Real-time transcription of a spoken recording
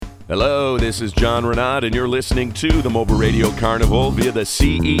Hello, this is John Renaud, and you're listening to the Mobile Radio Carnival via the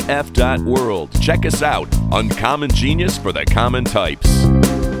CEF.world. Check us out, Uncommon Genius for the Common Types.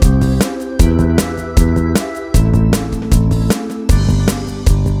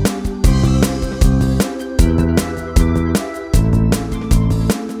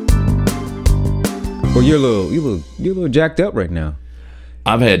 Well, you're a little jacked up right now.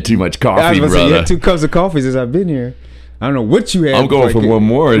 I've had too much coffee, I was brother. say, you had 2 cups of coffee since I've been here. I don't know what you had. I'm going for one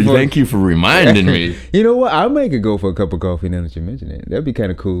more. Thank you for reminding me. You know what? I might could go for a cup of coffee now that you mention it. That'd be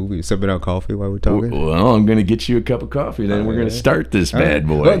kind of cool. We sipping out coffee while we're talking. Well, I'm going to get you a cup of coffee. Then we're going to start this bad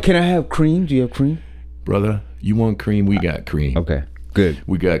boy. Well, can I have cream? Do you have cream? Brother, you want cream? We got cream. Okay, good.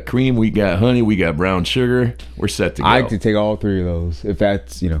 We got cream. We got honey. We got brown sugar. We're set to go. I could take all 3 of those. If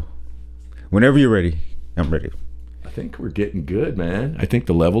that's, whenever you're ready, I'm ready. I think we're getting good, man. I think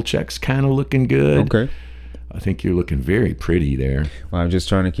the level check's kind of looking good. Okay. I think you're looking very pretty there. Well, I'm just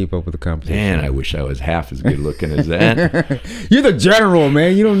trying to keep up with the competition. Man, I wish I was half as good looking as that. You're the general,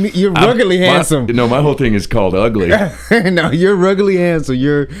 man. You're ruggedly handsome. My whole thing is called ugly. No, you're ruggedly handsome.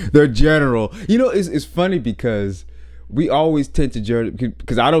 You're the general. It's funny because we always tend to judge,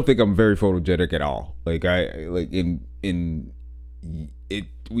 because I don't think I'm very photogenic at all. We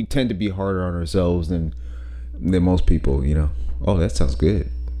tend to be harder on ourselves than most people. Oh, that sounds good.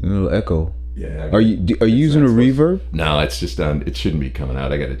 A little echo. Yeah. Are you using a reverb? No, it's just on. It shouldn't be coming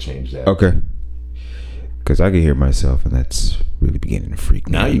out. I got to change that. Okay. Because I can hear myself, and that's really beginning to freak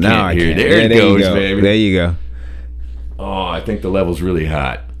me out. Now you can't hear. There it goes, baby. There you go. Oh, I think the level's really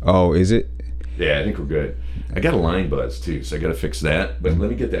hot. Oh, is it? Yeah, I think we're good. I got a line buzz too, so I got to fix that. But let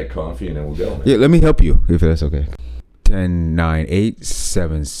me get that coffee, and then we'll go. Man. Yeah, let me help you if that's okay. 10, 9, 8,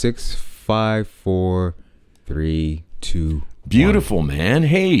 7, 6, 5, 4, 3, 2. Beautiful, man.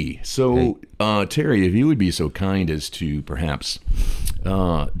 Hey, so Terry, if you would be so kind as to perhaps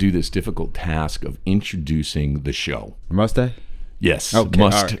do this difficult task of introducing the show. Must I? Yes. Okay,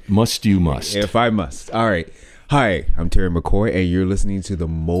 must. Right. Must you must. If I must. All right. Hi, I'm Terry McCoy, and you're listening to the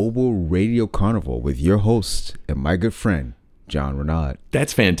Mobile Radio Carnival with your host and my good friend, John Renaud.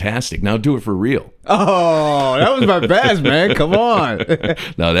 That's fantastic. Now do it for real. Oh, that was my best, man. Come on.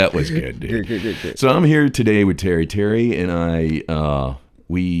 No, that was good, dude. Good. So I'm here today with Terry. Terry and I,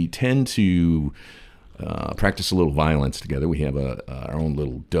 we tend to practice a little violence together. We have our own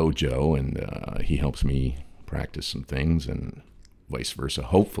little dojo, and he helps me practice some things and vice versa,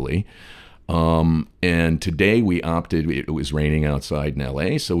 hopefully. And today we opted, it was raining outside in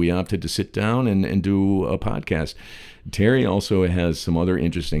LA, so we opted to sit down and do a podcast. Terry also has some other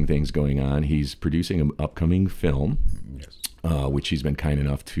interesting things going on. He's producing an upcoming film, yes, which he's been kind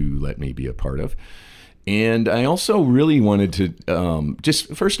enough to let me be a part of. And I also really wanted to,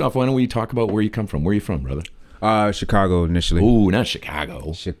 just first off, why don't we talk about where you come from? Where are you from, brother? Chicago initially. Ooh, not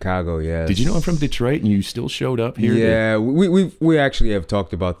Chicago. Chicago, yes. Did you know I'm from Detroit and you still showed up here? Yeah, we actually have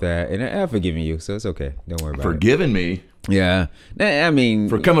talked about that, and I've forgiven you, so it's okay. Don't worry about it. Forgiven me? Yeah. I mean,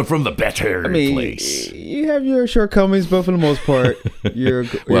 for coming from the better place. You have your shortcomings, but for the most part, you're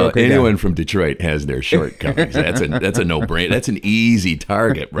okay. Anyone from Detroit has their shortcomings. That's a no-brainer. That's an easy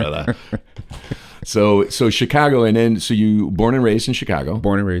target, brother. So Chicago, and then so you born and raised in Chicago.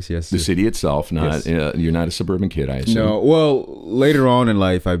 Born and raised, yes. The city itself, not yes. You're not a suburban kid, I assume. No, well, later on in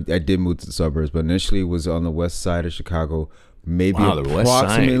life, I did move to the suburbs, but initially was on the west side of Chicago. Maybe the west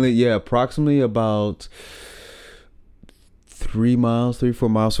side. Approximately about 3 miles, 3-4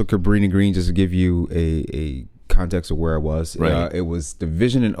 miles from Cabrini Green, just to give you a context of where I was. Right. It was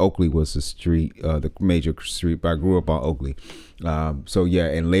Division and Oakley was the street, the major street, but I grew up on Oakley.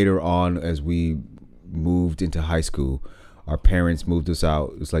 And later on, as we moved into high school, our parents moved us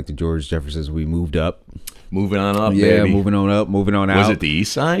out. It's like the George Jeffersons. We moved up. Moving on up, yeah, baby. moving on up, moving on out. Was it the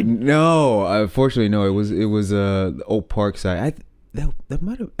east side? No, unfortunately, no. It was the Oak Park side. That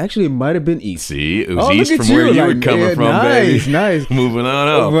might have been east. See, it was east from where you were coming from, baby. Nice. Moving on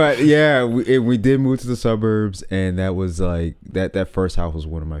up. But yeah, we did move to the suburbs, and that was like that first house was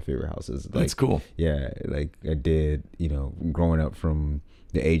one of my favorite houses. That's cool. Yeah, like I did, growing up from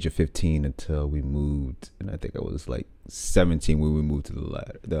the age of 15 until we moved, and I think I was like 17 when we moved to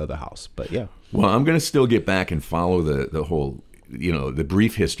the other house. But yeah. Well, I'm gonna still get back and follow the whole, the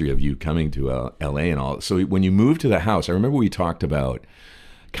brief history of you coming to LA and all. So when you moved to the house, I remember we talked about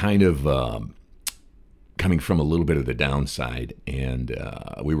kind of coming from a little bit of the downside, and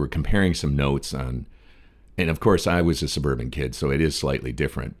we were comparing some notes on. And of course, I was a suburban kid, so it is slightly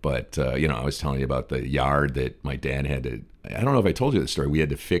different. But I was telling you about the yard that my dad had to. I don't know if I told you the story. We had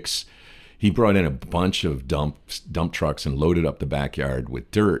to fix he brought in a bunch of dump trucks and loaded up the backyard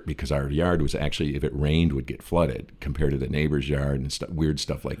with dirt because our yard was actually, if it rained, would get flooded compared to the neighbor's yard and weird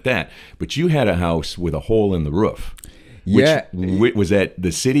stuff like that. But you had a house with a hole in the roof. Yeah. Was that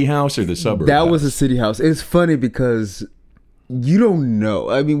the city house or the suburb That house? was a city house. It's funny because you don't know.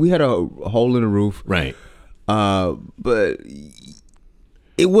 I mean, we had a hole in the roof. Right. But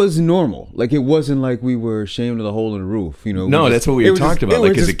it was normal. Like, it wasn't like we were ashamed of the hole in the roof. You know. No, that's what we had talked about.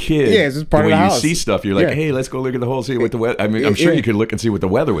 Like, as a kid, yeah, it's just part the of way the you house. see stuff, you're like, Yeah. hey, let's go look at the hole, see what the weather. I mean, I'm sure you could look and see what the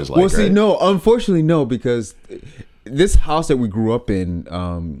weather was like. Well, see, right? no, unfortunately, no, because this house that we grew up in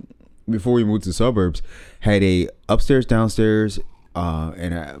before we moved to the suburbs had a upstairs, downstairs,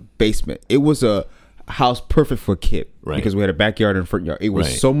 and a basement. It was a house perfect for a kid, right? Because we had a backyard and a front yard. It was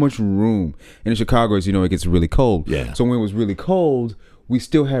right. so much room. And in Chicago, as you know, it gets really cold. Yeah. So when it was really cold, we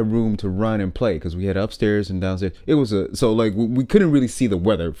still had room to run and play because we had upstairs and downstairs. It was so like we couldn't really see the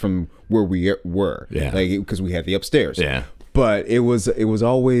weather from where we were. Yeah. Like, because we had the upstairs. Yeah. But it was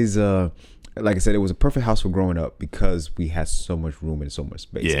always like I said, it was a perfect house for growing up because we had so much room and so much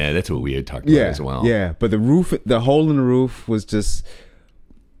space. Yeah, that's what we had talked about as well. Yeah, but the hole in the roof was just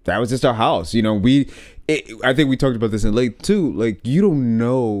our house. You know, I think we talked about this in late too. Like, you don't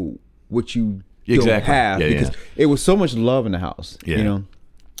know what you don't have because it was so much love in the house. Yeah. You know.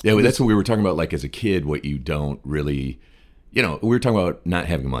 Yeah, well, that's what we were talking about. Like, as a kid, what you don't really, we were talking about not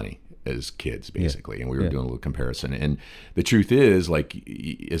having money as kids, basically, and we were doing a little comparison. And the truth is, like,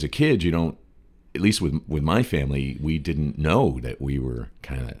 as a kid, you don't. At least with my family, we didn't know that we were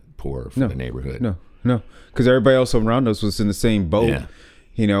kind of poor for the neighborhood. No, because everybody else around us was in the same boat. Yeah.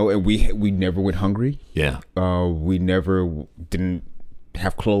 You know, and we never went hungry. Yeah. We never didn't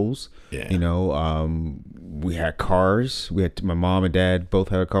have clothes. Yeah. You know, we had cars. My mom and dad both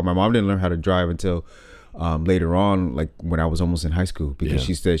had a car. My mom didn't learn how to drive until later on, like when I was almost in high school, because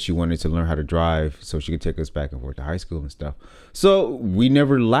she said she wanted to learn how to drive so she could take us back and forth to high school and stuff. So we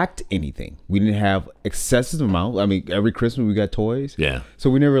never lacked anything. We didn't have excessive amount. I mean, every Christmas we got toys. Yeah. So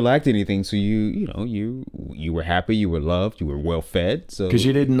we never lacked anything. So you were happy, you were loved, you were well fed. So because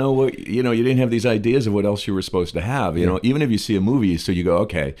you didn't know what you didn't have these ideas of what else you were supposed to have. You know, even if you see a movie, so you go,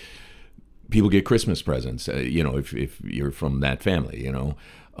 okay, people get Christmas presents. If you're from that family,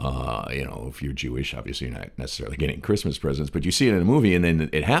 if you're Jewish, obviously you're not necessarily getting Christmas presents, but you see it in a movie and then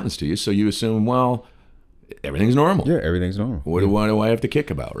it happens to you. So you assume, well, everything's normal. Yeah, everything's normal. What do I have to kick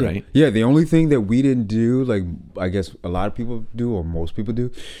about, right? Yeah, the only thing that we didn't do, like I guess a lot of people do or most people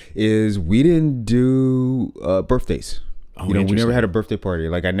do, is we didn't do birthdays. Oh, we never had a birthday party.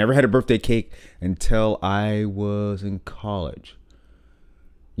 Like, I never had a birthday cake until I was in college.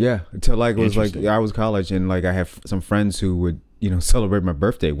 Yeah, until I was college, and like I have some friends who would celebrate my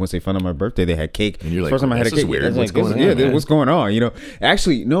birthday. Once they found out my birthday, they had cake. And you're like, first time I had a cake. Weird. What's going on? Yeah, what's going on?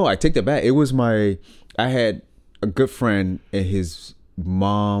 Actually, no, I take that back. It was I had a good friend, and his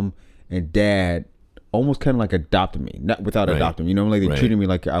mom and dad almost kind of like adopted me, not without adopting me. Like they treated me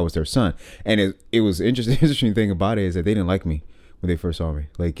like I was their son. And it was interesting thing about it is that they didn't like me when they first saw me.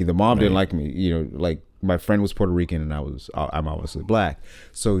 Like, the mom didn't like me. Like, my friend was Puerto Rican and I'm obviously black,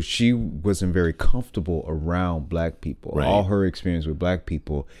 so she wasn't very comfortable around black people. Right. All her experience with black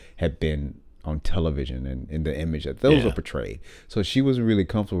people had been on television and in the image that those are portrayed. So she wasn't really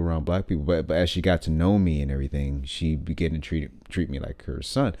comfortable around black people. But as she got to know me and everything, she began to treat me like her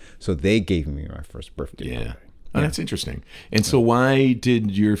son. So they gave me my first birthday. Yeah. Oh, that's interesting. And so why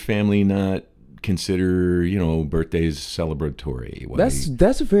did your family not consider birthdays celebratory?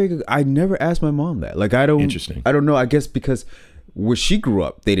 That's a very good. I never asked my mom that. Like, I don't. Interesting. I don't know. I guess because where she grew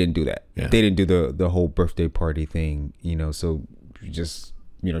up, they didn't do that. Yeah. They didn't do the whole birthday party thing. So just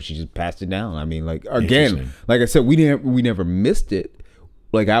she just passed it down. I mean, like, again, like I said, we never missed it.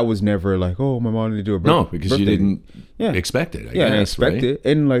 Like, I was never like, oh, my mom didn't do a birthday. No, because you didn't expect it. I didn't expect it.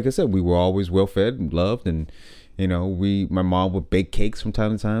 And like I said, we were always well fed and loved, and my mom would bake cakes from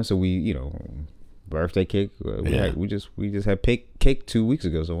time to time. So we birthday cake. We just had cake 2 weeks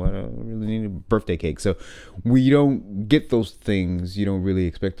ago, so I don't really need a birthday cake. So we don't get those things. You don't really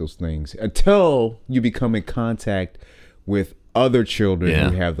expect those things until you become in contact with other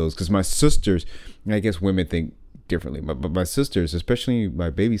children who have those. Because my sisters, I guess women think differently, but my sisters, especially my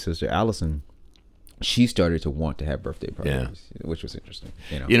baby sister Allison, she started to want to have birthday parties, which was interesting.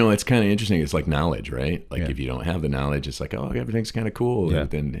 It's kind of interesting. It's like knowledge, right? Like, if you don't have the knowledge, it's like, oh, everything's kind of cool. Yeah.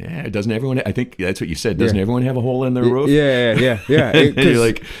 And then, doesn't everyone? I think that's what you said. Doesn't everyone have a hole in their roof? Yeah.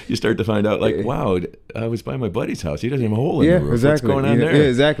 And you start to find out, like, wow, I was by my buddy's house. He doesn't have a hole in the roof. Exactly. What's going on there? Yeah,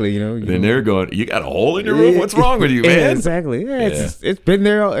 exactly. Then they're going, you got a hole in your roof? What's wrong with you, man? Yeah, exactly. Yeah, it's been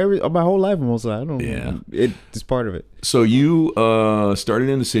there my whole life almost. I don't know. Yeah. It's part of it. So you started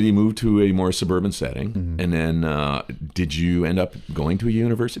in the city, moved to a more suburban setting, and then did you end up going to a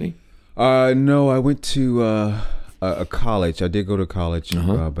university? No, I went to a college. I did go to college,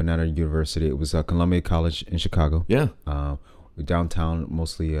 but not a university. It was Columbia College in Chicago. Yeah. Downtown,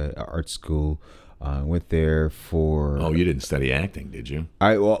 mostly art school. Went there for. Oh, you didn't study acting, did you?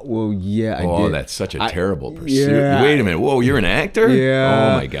 I did. Oh, that's such a terrible pursuit. Yeah, Wait a minute. Whoa, you're an actor?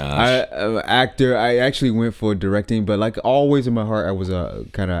 Yeah. Oh my gosh. I'm an actor. I actually went for directing, but like always in my heart, I was a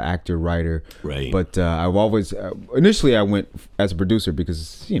kind of actor writer. Right. But I've always initially I went as a producer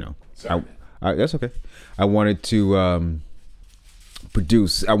because that's okay. I wanted to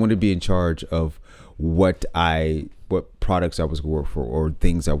produce. I wanted to be in charge of what products I was going to work for, or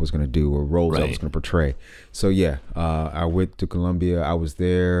things I was going to do, or roles I was going to portray. So yeah, I went to Columbia. I was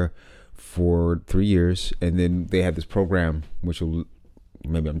there for 3 years, and then they had this program, which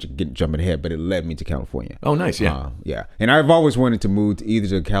maybe I'm just jumping ahead, but it led me to California. Oh, nice, yeah, yeah. And I've always wanted to move to either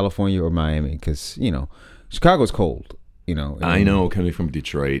to California or Miami because Chicago's cold. I know, coming from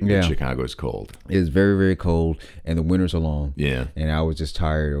Detroit, Chicago's cold. It's very, very cold, and the winters are long. Yeah. And I was just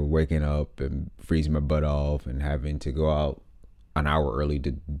tired of waking up and freezing my butt off and having to go out an hour early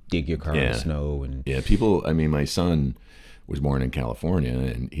to dig your car in the snow. And people, my son was born in California,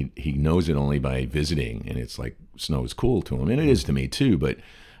 and he knows it only by visiting, and it's like snow is cool to him, and it is to me too, but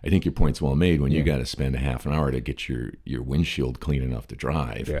I think your point's well made when you got to spend a half an hour to get your windshield clean enough to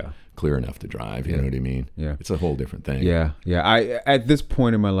drive. Yeah. Clear enough to drive, you know what I mean? Yeah. It's a whole different thing. Yeah. I at this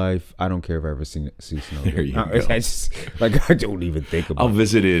point in my life, I don't care if I ever see snow. There you go. I don't even think about it. I'll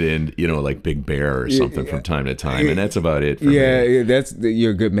visit it in, like Big Bear or something from time to time, and that's about it for me.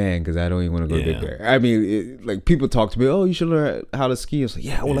 You're a good man, because I don't even want to go to Big Bear. I mean, like people talk to me, oh, you should learn how to ski. I was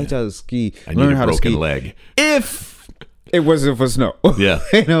like, I would like to how to ski. I need a broken leg. If it wasn't for snow. Yeah.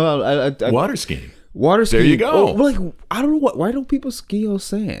 Water skiing. Water skiing. There you go. Like, I don't know why don't people ski on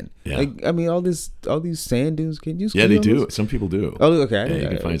sand? Yeah. Like, all these sand dunes. Can you ski? Yeah, they on do. those? Some people do. Oh, okay. Yeah, you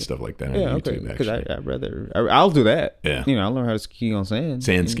can find stuff like that on YouTube. Because I'll do that. Yeah. I'll learn how to ski on sand.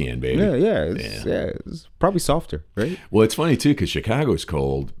 Sand skiing, baby. It's probably softer, right? Well, it's funny too, because Chicago's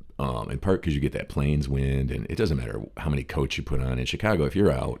cold. In part because you get that plains wind, and it doesn't matter how many coats you put on. In Chicago, if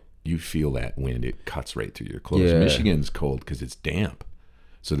you're out, you feel that wind. It cuts right through your clothes. Yeah. Michigan's cold because it's damp.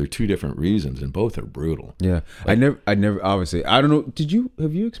 So they're two different reasons, and both are brutal. Yeah, I never. Obviously, I don't know.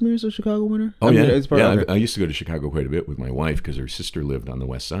 Have you experienced a Chicago winter? Oh, okay. I used to go to Chicago quite a bit with my wife because her sister lived on the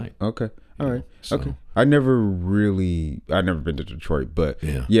west side. Okay, all right. So. Okay, I've never been to Detroit, but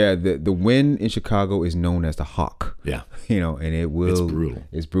the wind in Chicago is known as the hawk. Yeah, and it will. It's brutal.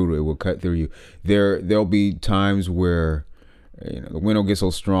 It's brutal. It will cut through you. There'll be times where, the wind will get so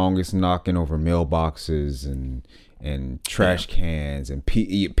strong it's knocking over mailboxes and trash cans, and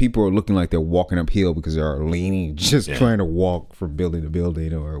people are looking like they're walking uphill because they're leaning, just trying to walk from building to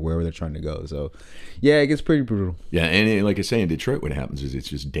building or wherever they're trying to go. So, it gets pretty brutal. Yeah, and like I say, in Detroit, what happens is it's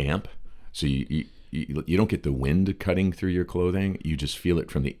just damp, so you don't get the wind cutting through your clothing. You just feel it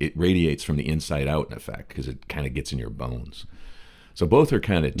it radiates from the inside out, in effect, because it kind of gets in your bones. So both are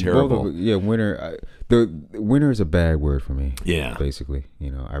kind of terrible. Winter. The winter is a bad word for me. Yeah, basically,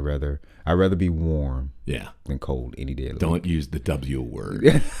 I rather be warm. Yeah, than cold any day. Don't use the W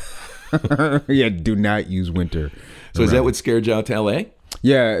word. Do not use winter. So is that what scared you out to LA?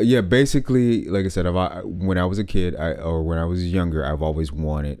 Yeah. Basically, like I said, when I was a kid, or when I was younger, I've always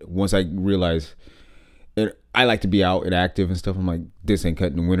wanted. Once I realized, I like to be out and active and stuff. I'm like, this ain't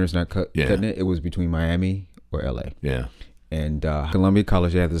cutting. The winter's not cutting it. It was between Miami or LA. Yeah. And Columbia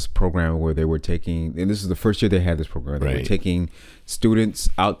College had this program where they were taking, and this is the first year they had this program. They were taking students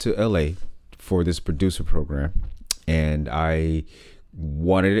out to LA for this producer program, and I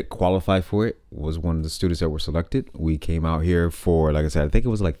wanted it, qualified for it, was one of the students that were selected. We came out here for, like I said, I think it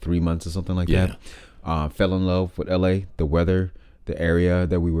was like 3 months or something like that. Fell in love with LA, the weather, the area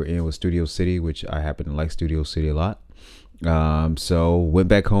that we were in was Studio City, which I happen to like Studio City a lot. So went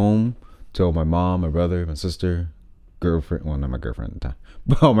back home, told my mom, my brother, my sister, girlfriend, well, not my girlfriend at the time,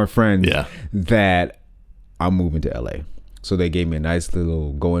 but all my friends, that I'm moving to LA. So they gave me a nice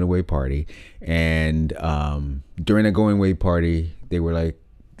little going away party, and during the going away party, they were like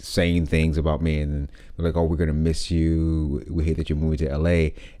saying things about me, and they're like, "Oh, we're gonna miss you. We hate that you're moving to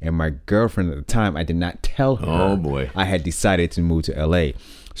LA." And my girlfriend at the time, I did not tell her. Oh boy, I had decided to move to LA.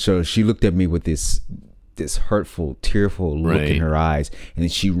 So she looked at me with this hurtful, tearful look in her eyes, and then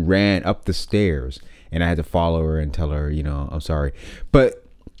she ran up the stairs. And I had to follow her and tell her, I'm sorry. But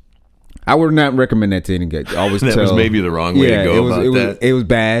I would not recommend that to any guy. Always that was maybe the wrong way to go about that. It was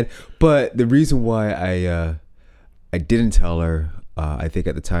bad. But the reason why I didn't tell her, I think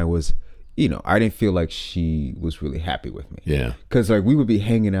at the time was, I didn't feel like she was really happy with me. Yeah. Because like we would be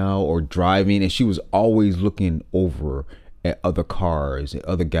hanging out or driving, and she was always looking over at other cars and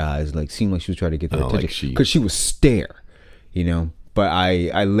other guys. Like seemed like she was trying to get their attention because she would stare, But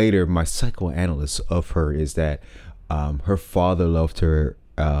I later, my psychoanalyst of her is that her father loved her.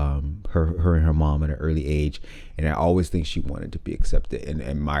 Her and her mom at an early age, and I always think she wanted to be accepted and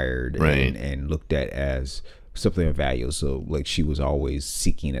admired and looked at as something of value. So like she was always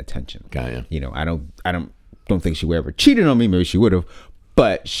seeking attention. Got you. I don't think she would ever cheated on me. Maybe she would have,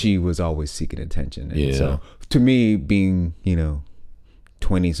 but she was always seeking attention. And so to me, being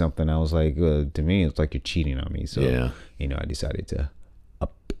 20 something, I was like, to me, it's like you're cheating on me. So I decided to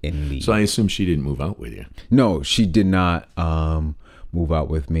up and leave. So I assume she didn't move out with you. No, she did not. Move out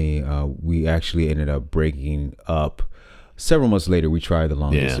with me. We actually ended up breaking up. Several months later, we tried the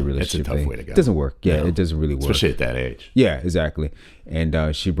long distance relationship. It's a tough way to go. It doesn't work. Yeah, it doesn't really work, especially at that age. Yeah, exactly.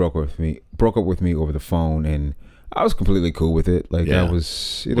 And she broke up with me over the phone, and I was completely cool with it. Like I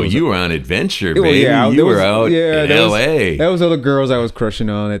was. You were on adventure, baby. You were out in L.A. That was other girls I was crushing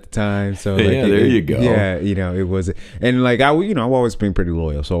on at the time. So like, there you go. Yeah, it was, and like I've always been pretty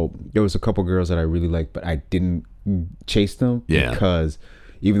loyal. So there was a couple girls that I really liked, but I didn't chase them because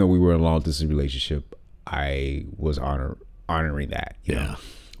even though we were in a long distance relationship, I was honoring that. You know?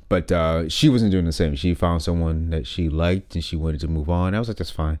 But she wasn't doing the same. She found someone that she liked and she wanted to move on. I was like, that's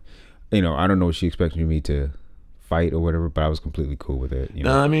fine. I don't know if she expected me to fight or whatever, but I was completely cool with it.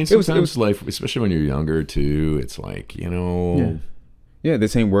 No, I mean, sometimes it was life, especially when you're younger too, it's like, yeah,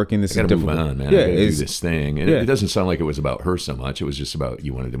 this ain't working. This I gotta is move on, man. Yeah, I gotta do this thing. And it doesn't sound like it was about her so much. It was just about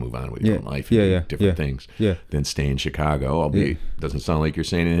you wanted to move on with your own life and do different things. Yeah. Then stay in Chicago. Doesn't sound like you're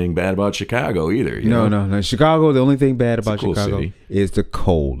saying anything bad about Chicago either. No. Chicago, the only thing bad about Chicago is the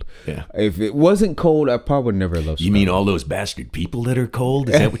cold. Yeah. If it wasn't cold, I probably would never love Chicago. You mean all those bastard people that are cold?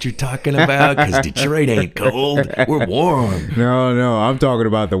 Is that what you're talking about? Because Detroit ain't cold. We're warm. No. I'm talking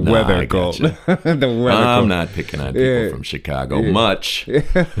about the weather cold. The weather I'm not picking on people from Chicago much.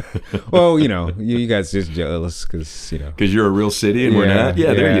 Well, you guys just jealous because you're a real city and we're not.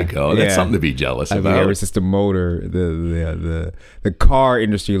 There you go. That's something to be jealous about. Ever since the motor, the car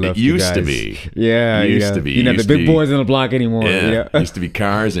industry left. It used to be. Yeah, it used to be. The big boys on the block anymore. Yeah, used to be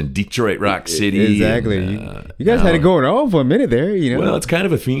cars in Detroit, Rock City. Exactly. And, you guys had it going on for a minute there. Well, it's kind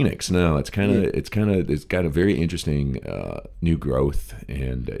of a phoenix now. It's got a very interesting new growth,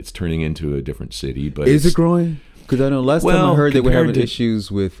 and it's turning into a different city. But is it growing? Because I know last time I heard they were having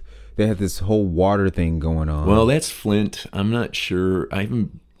issues with, they had this whole water thing going on. Well, that's Flint. I'm not sure.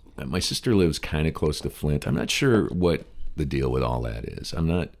 My sister lives kind of close to Flint. I'm not sure what the deal with all that is. I've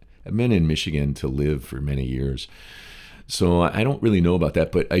been in Michigan to live for many years, so I don't really know about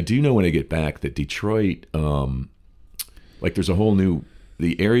that. But I do know when I get back that Detroit, like there's a whole new,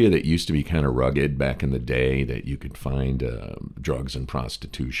 the area that used to be kind of rugged back in the day that you could find drugs and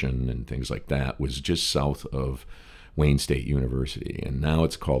prostitution and things like that was just south of Wayne State University. And now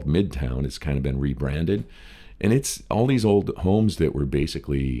it's called Midtown. It's kind of been rebranded. And it's all these old homes that were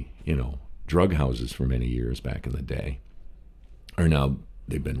basically, drug houses for many years back in the day are now,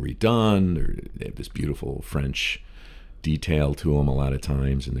 they've been redone. They have this beautiful French detail to them a lot of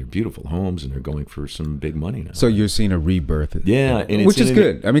times, and they're beautiful homes, and they're going for some big money now. So you're seeing a rebirth, and which is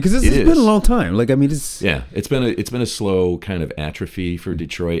good. I mean, because it's been a long time. Like, I mean, it's been a slow kind of atrophy for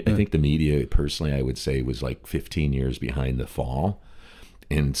Detroit. I think the media, personally, I would say, was like 15 years behind the fall.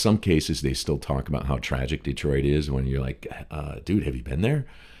 In some cases, they still talk about how tragic Detroit is. When you're like, dude, have you been there?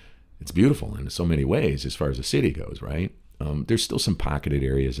 It's beautiful in so many ways as far as the city goes, right? There's still some pocketed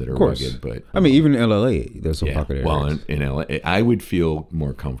areas that are rugged, but I mean, even in LA, there's some pocketed areas. Well, in LA, I would feel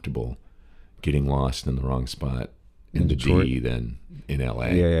more comfortable getting lost in the wrong spot in the D than in LA.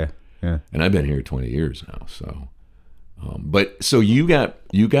 Yeah. And I've been here 20 years now, so. But so you got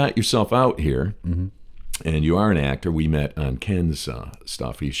yourself out here, and you are an actor. We met on Ken's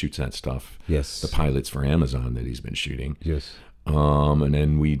stuff. He shoots that stuff. Yes. The pilots for Amazon that he's been shooting. Yes. And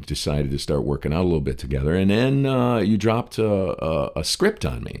then we decided to start working out a little bit together. And then you dropped a script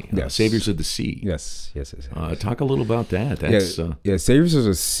on me, Saviors of the Seed. Yes. Talk a little about that. That's, Saviors of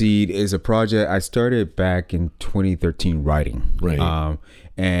the Seed is a project I started back in 2013 writing. Right.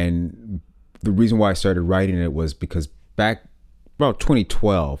 And the reason why I started writing it was because back about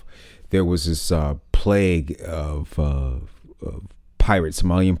 2012, there was this plague of pirates,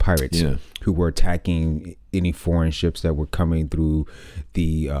 Somalian pirates, who were attacking any foreign ships that were coming through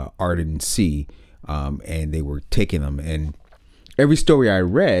the Arden Sea, and they were taking them. And every story I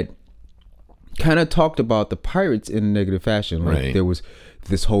read kind of talked about the pirates in a negative fashion. Like Right. there was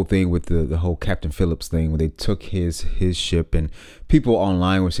this whole thing with the whole Captain Phillips thing, where they took his ship, and people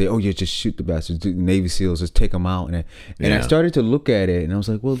online would say, "Oh yeah, just shoot the bastards, the Navy SEALs, just take them out." And I Yeah. started to look at it, and I was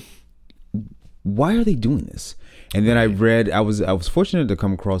like, well, why are they doing this? And then I read, I was fortunate to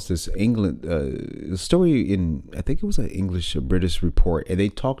come across this England story in, I think it was an English, a British report, and they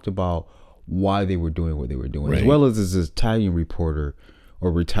talked about why they were doing what they were doing, as Right. well as this Italian reporter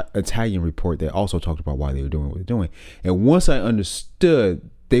or Italian report that also talked about why they were doing what they're doing. And once I understood,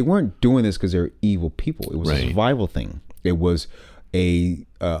 they weren't doing this because they're evil people. It was a Right. survival thing. It was a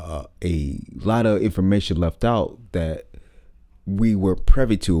lot of information left out that we were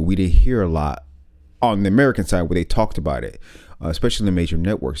privy to. We didn't hear a lot on the American side where they talked about it, especially the major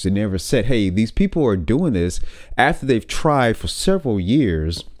networks. They never said, hey, these people are doing this after they've tried for several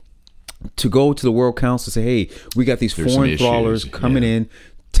years to go to the World Council and say, hey, we got these There's foreign some trawlers issues, coming yeah. in,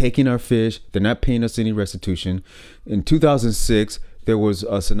 taking our fish. They're not paying us any restitution. In 2006, there was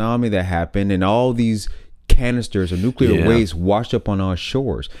a tsunami that happened, and all these canisters of nuclear Yeah. waste washed up on our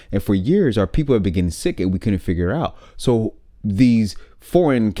shores. And for years, our people have been getting sick, and we couldn't figure it out. So these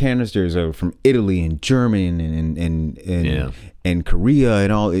foreign canisters are from Italy and Germany and Korea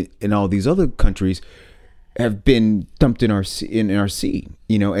and all these other countries have been dumped in our sea,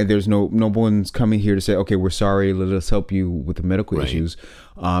 you know, and there's no one's coming here to say, okay, we're sorry, let us help you with the medical Right. issues.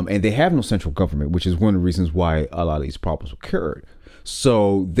 And they have no central government, which is one of the reasons why a lot of these problems occurred.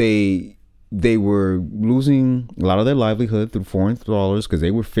 So they were losing a lot of their livelihood through foreign trawlers because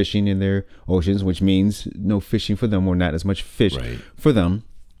they were fishing in their oceans, which means no fishing for them, or not as much fish Right. for them.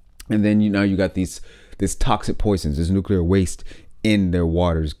 And then you got this toxic poisons, this nuclear waste in their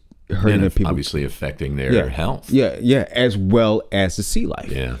waters, hurting And their people. obviously affecting their health. Yeah, as well as the sea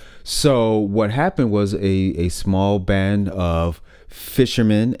life. Yeah. So what happened was a small band of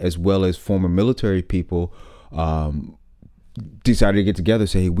fishermen as well as former military people decided to get together and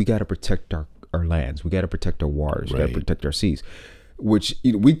say, hey, we got to protect our lands. We got to protect our waters. We got Right. to protect our seas. Which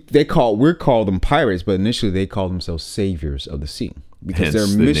we're called them pirates, but initially they called themselves saviors of the sea. Because Hence their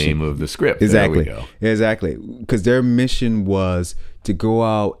the mission, name of the script. exactly, There we go. exactly, because their mission was to go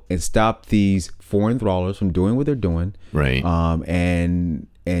out and stop these foreign trawlers from doing what they're doing, Right. and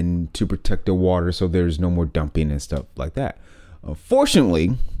to protect the water so there's no more dumping and stuff like that.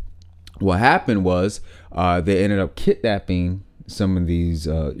 Unfortunately, what happened was they ended up kidnapping some of these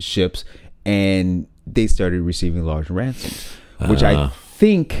ships, and they started receiving large ransoms, which I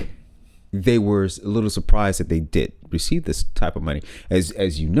think they were a little surprised that they did receive this type of money.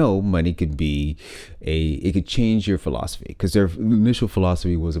 As you know, money could be it could change your philosophy, because their initial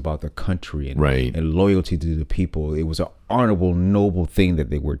philosophy was about the country and, Right. and loyalty to the people. It was an honorable, noble thing that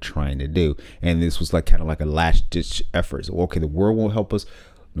they were trying to do, and this was like kind of like a last ditch effort. So, okay, the world won't help us,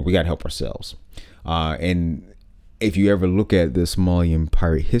 we got to help ourselves. And if you ever look at the Somalian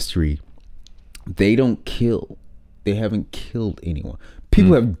pirate history, they don't kill. They haven't killed anyone.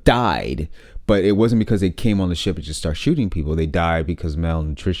 People have died, but it wasn't because they came on the ship and just start shooting people. They died because of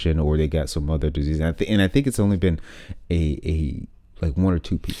malnutrition, or they got some other disease. And I think it's only been a like one or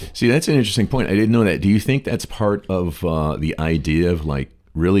two people. See, that's an interesting point. I didn't know that. Do you think that's part of the idea of, like,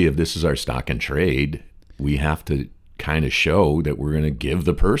 really, if this is our stock and trade, we have to kind of show that we're going to give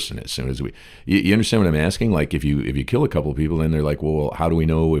the person as soon as we. You understand what I'm asking? Like, if you kill a couple of people, then they're like, well, how do we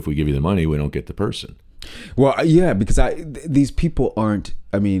know if we give you the money, we don't get the person? Well, yeah, because these people aren't.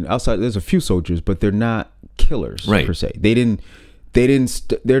 I mean, outside there's a few soldiers, but they're not killers, Right. per se.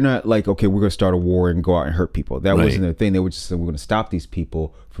 They're not like, okay, we're gonna start a war and go out and hurt people. That Right. wasn't their thing. They were just saying, we're gonna stop these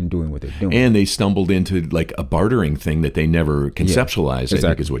people from doing what they're doing. And they stumbled into like a bartering thing that they never conceptualized, I think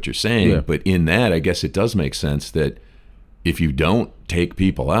exactly. is what you're saying. Yeah. But in that, I guess it does make sense that if you don't take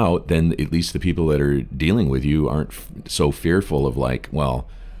people out, then at least the people that are dealing with you aren't so fearful of, like, well,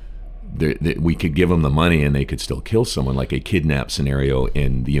 we could give them the money and they could still kill someone, like a kidnap scenario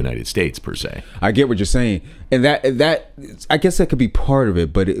in the United States, per se. I get what you're saying, and that I guess that could be part of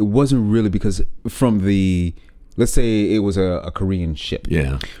it, but it wasn't really, because from the, let's say it was a Korean ship.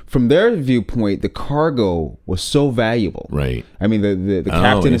 Yeah. From their viewpoint, the cargo was so valuable. Right. I mean, the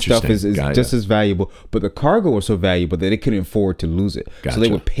captain and stuff is Gotcha. just as valuable, but the cargo was so valuable that they couldn't afford to lose it. So they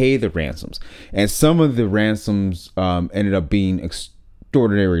Gotcha. would pay the ransoms, and some of the ransoms ended up being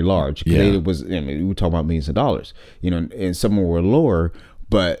extraordinarily large. Yeah. It was, I mean, we were talking about millions of dollars, you know, and some were lower,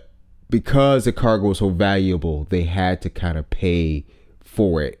 but because the cargo was so valuable, they had to kind of pay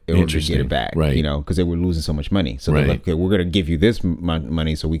for it in order to get Interesting. it back, Right. you know, because they were losing so much money. So they're Right. like, okay, we're going to give you this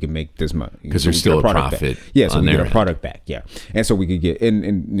money so we can make this money. Because so there's we still get a product profit back. Yeah, so on we get their a end. product back, yeah. And so we could get,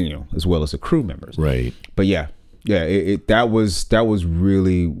 and you know, as well as the crew members. Right. But yeah, that was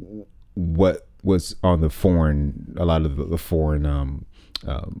really what was on a lot of the foreign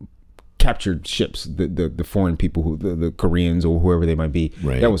captured ships, the foreign people, who the Koreans or whoever they might be.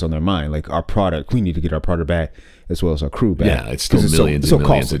 Right. That was on their mind. Like, our product, we need to get our product back, as well as our crew back. Yeah, it's still millions and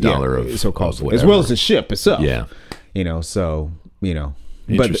millions of dollars it's so costly, whatever. as well as the ship itself. Yeah. So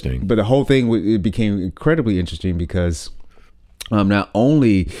Interesting. But the whole thing, it became incredibly interesting because not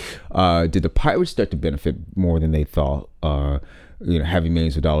only did the pirates start to benefit more than they thought, having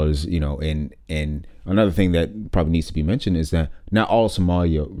millions of dollars, and another thing that probably needs to be mentioned is that not all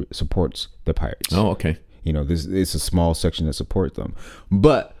Somalia supports the pirates. Oh, okay. This is a small section that supports them,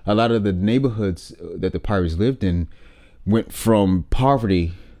 but a lot of the neighborhoods that the pirates lived in went from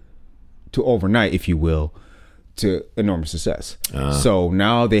poverty to overnight, if you will, to enormous success. So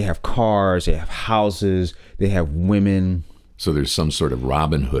now they have cars, they have houses, they have women. So there's some sort of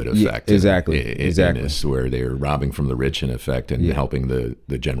Robin Hood effect. Yeah, exactly. In this, where they're robbing from the rich, in effect, and helping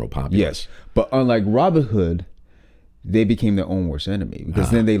the general populace. Yes. But unlike Robin Hood, they became their own worst enemy,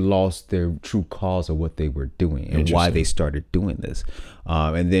 because then they lost their true cause of what they were doing and why they started doing this.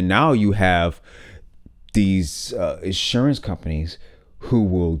 And then now you have these insurance companies who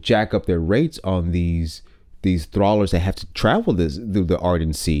will jack up their rates on these trawlers that have to travel through the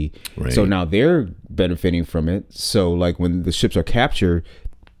Arden Sea. Right. So now they're benefiting from it. So like when the ships are captured,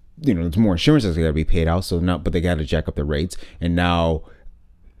 there's more insurance that's got to be paid out. So now, but they got to jack up the rates, and now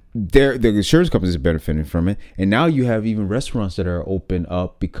the insurance companies are benefiting from it. And now you have even restaurants that are open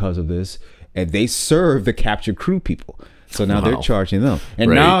up because of this, and they serve the captured crew people. So now they're charging them.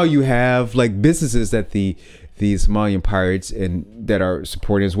 And now you have like businesses that the Somalian pirates and that are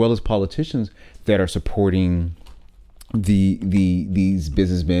supporting, as well as politicians that are supporting these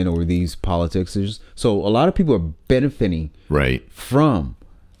businessmen or these politicians. So a lot of people are benefiting from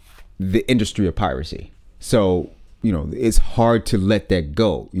the industry of piracy. So it's hard to let that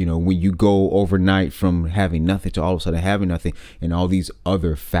go. When you go overnight from having nothing to all of a sudden having nothing, and all these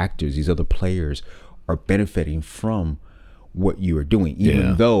other factors, these other players are benefiting from what you are doing,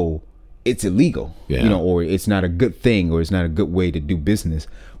 even though it's illegal, or it's not a good thing, or it's not a good way to do business,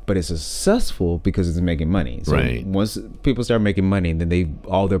 but it's successful because it's making money. So once people start making money, then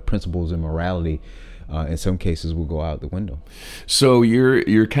all their principles and morality, in some cases, will go out the window. So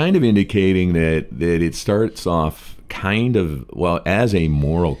you're kind of indicating that it starts off kind of, as a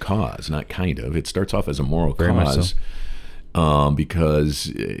moral cause, not kind of. It starts off as a moral Very much cause. So.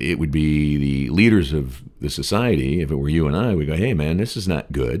 Because it would be the leaders of the society, if it were you and I, we go, hey, man, this is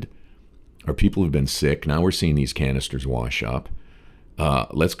not good. Our people have been sick. Now we're seeing these canisters wash up.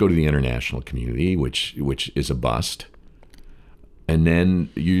 Let's go to the international community, which is a bust. And then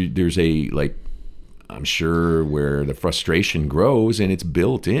there's I'm sure, where the frustration grows, and it's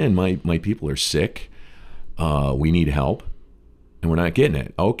built in. My people are sick. We need help. And we're not getting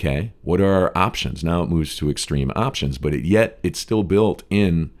it. Okay, what are our options? Now it moves to extreme options, but yet it's still built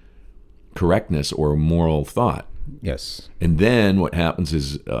in correctness or moral thought. Yes. And then what happens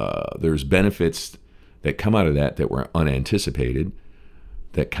is there's benefits that come out of that were unanticipated,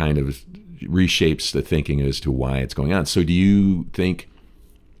 that kind of reshapes the thinking as to why it's going on. So do you think,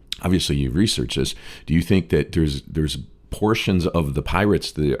 obviously you've researched this, do you think that there's portions of the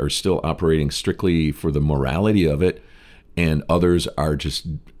pirates that are still operating strictly for the morality of it, and others are just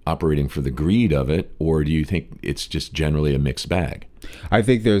operating for the greed of it? Or do you think it's just generally a mixed bag? I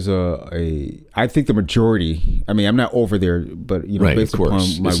think there's I think the majority, I mean, I'm not over there, but based upon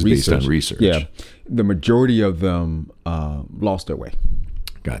my research, based on research, the majority of them lost their way.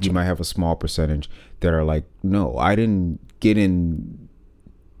 Gotcha. You might have a small percentage that are like, no, I didn't get into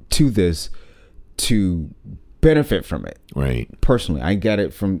this to benefit from it. Right. Personally, I got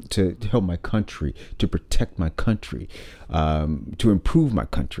it to help my country, to protect my country, to improve my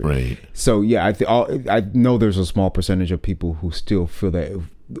country. Right. So yeah, I know there's a small percentage of people who still feel that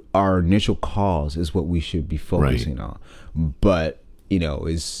our initial cause is what we should be focusing on, but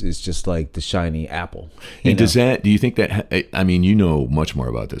it's just like the shiny apple. And do you think that, I mean, you know much more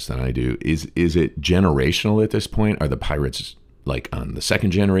about this than I do. Is it generational at this point? Are the pirates like on the second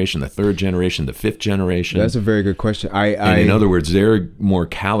generation, the third generation, the fifth generation? That's a very good question. In other words, they're more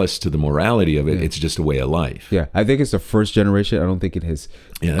callous to the morality of it. Yeah. It's just a way of life. Yeah, I think it's the first generation. I don't think it has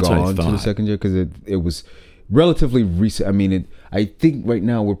gone to the second year, because it was relatively recent. I mean, I think right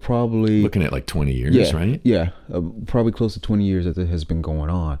now we're probably looking at like 20 years, right? Yeah, probably close to 20 years that it has been going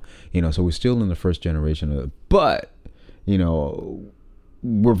on. So we're still in the first generation, but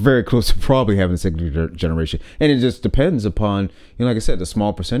we're very close to probably having a second generation. And it just depends upon, like I said, the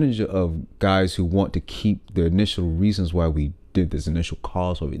small percentage of guys who want to keep the initial reasons why we did this, initial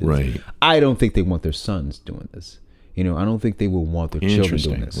cause why we did this. Right. I don't think they want their sons doing this. I don't think they will want their children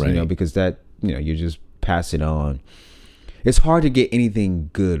doing this, right. because that, you're just passing on. It's hard to get anything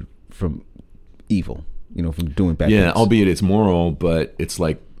good from evil, from doing bad things. Albeit it's moral, but it's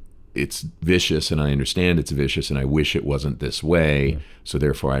like, it's vicious, and I understand it's vicious, and I wish it wasn't this way. So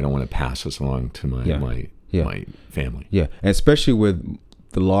therefore, I don't want to pass this along to my family. Yeah, and especially with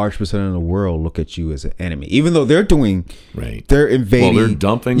the large percent of the world look at you as an enemy, even though they're doing they're invading. Well, they're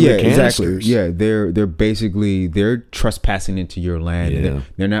dumping the canisters. Exactly. Yeah, they're basically trespassing into your land. And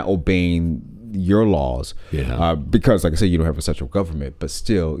they're not obeying your laws. Because, like I said, you don't have a central government, but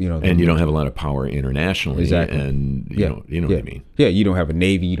still, and you don't have a lot of power internationally. Exactly. And you know what I mean. Yeah, you don't have a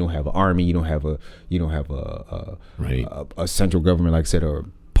navy, you don't have an army, you don't have a central government, like I said, or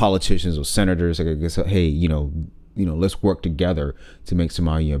politicians or senators. Like I guess, hey, let's work together to make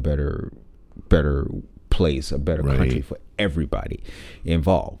Somalia a better place, a better country for everybody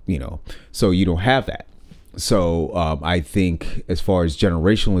involved. So you don't have that. So I think as far as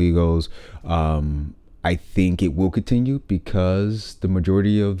generationally goes, I think it will continue because the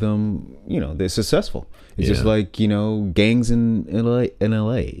majority of them, they're successful. It's just like, gangs in LA.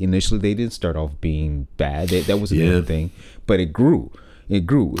 Initially, they didn't start off being bad. That was a good thing, but it grew.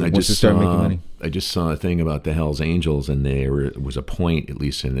 Once it started making money. I just saw a thing about the Hells Angels, and there was a point, at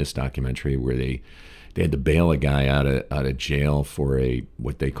least in this documentary, where they had to bail a guy out of jail for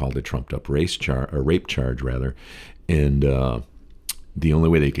what they called a trumped up rape charge, and the only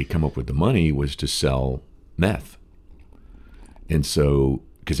way they could come up with the money was to sell meth. And so,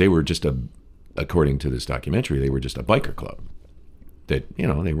 because they were just according to this documentary, they were just a biker club that,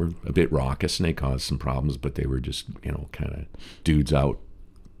 they were a bit raucous and they caused some problems, but they were just, kind of dudes out,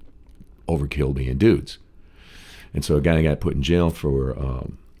 overkill being dudes. And so a guy got put in jail for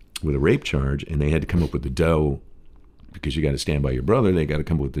with a rape charge, and they had to come up with the dough, because you got to stand by your brother. They got to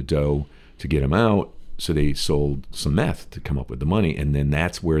come up with the dough to get him out. So they sold some meth to come up with the money. And then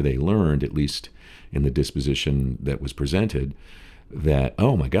that's where they learned, at least in the disposition that was presented, that,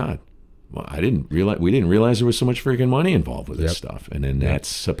 oh my God, well, we didn't realize there was so much freaking money involved with this stuff. And then that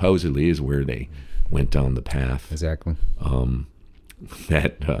supposedly is where they went down the path. Exactly.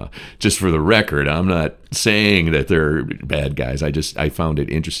 That just for the record, I'm not saying that they're bad guys. I found it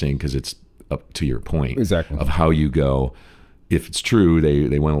interesting because it's up to your point of how you go. If it's true,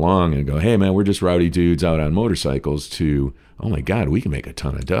 they went along and go, hey man, we're just rowdy dudes out on motorcycles, to, oh my God, we can make a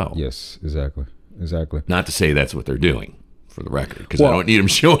ton of dough. Yes, exactly. Not to say that's what they're doing, for the record, because I don't need them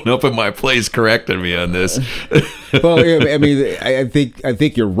showing up at my place correcting me on this. Well, I mean, I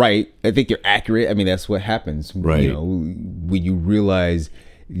think you're right. I think you're accurate. I mean, that's what happens. Right. When you realize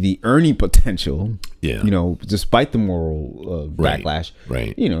the earning potential. Despite the moral backlash.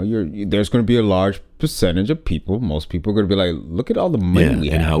 Right. There's going to be a large percentage of people. Most people are going to be like, look at all the money we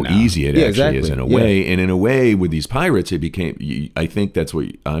have and how now. easy it actually is in a way. And in a way, with these pirates, it became. I think that's what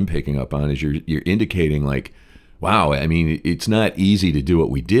I'm picking up on, is you're indicating like, wow, I mean, it's not easy to do what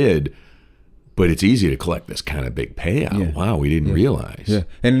we did, but it's easy to collect this kind of big payout. Yeah. Wow, we didn't realize. Yeah.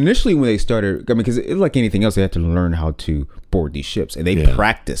 And initially when they started, I mean, because like anything else, they had to learn how to board these ships, and they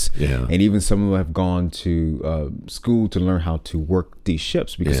practice. Yeah. And even some of them have gone to school to learn how to work these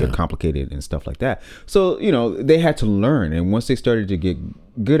ships, because they're complicated and stuff like that. So, they had to learn. And once they started to get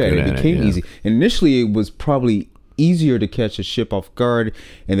good at it, it became easy. And initially it was probably easier to catch a ship off guard,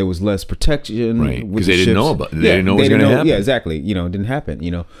 and there was less protection, right? Because they didn't know about it. They didn't know what was going to happen. Yeah, exactly. It didn't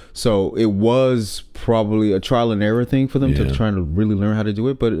happen. So it was probably a trial and error thing for them to try to really learn how to do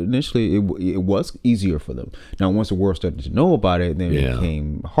it. But initially, it was easier for them. Now, once the world started to know about it, then it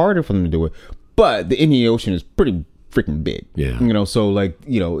became harder for them to do it. But the Indian Ocean is pretty freaking big. Yeah. So like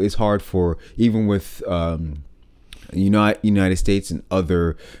it's hard for, even with United States and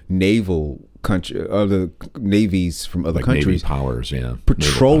other other navies from other countries, Navy powers,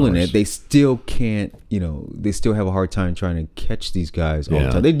 patrolling it, they still can't, they still have a hard time trying to catch these guys all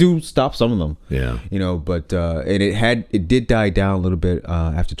the time. They do stop some of them, but and it did die down a little bit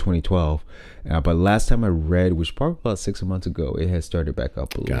after 2012, but last time I read, which probably about 6 months ago, it has started back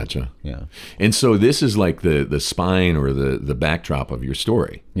up a little. Gotcha. Yeah. And so this is like the spine or the backdrop of your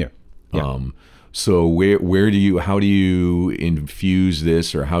story. Yeah. So how do you infuse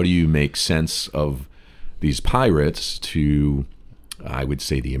this, or how do you make sense of these pirates to, I would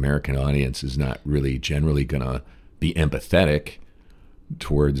say the American audience is not really generally going to be empathetic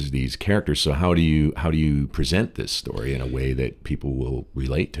towards these characters. So how do you present this story in a way that people will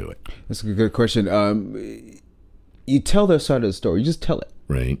relate to it? That's a good question. You tell their side of the story. You just tell it.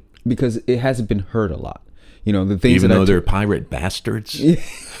 Right. Because it hasn't been heard a lot. You know, the things even that though they're pirate bastards.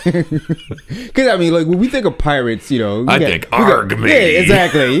 Because I mean, like when we think of pirates, you know, I think arg me. Yeah,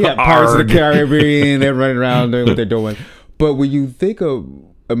 exactly. Yeah, Pirates of Arg. the Caribbean. They're running around doing what they're doing. But when you think of,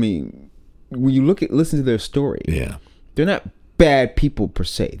 I mean, when you listen to their story, Yeah. they're not bad people per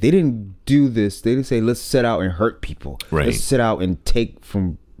se. They didn't do this. They didn't say let's set out and hurt people. Right. Let's set out and take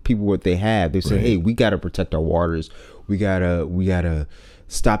from people what they have. They say, Right. hey, we got to protect our waters. We gotta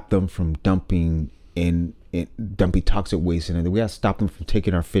stop them from dumping toxic waste in it. We got to stop them from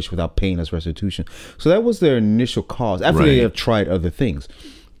taking our fish without paying us restitution. So that was their initial cause. After they Right. have tried other things.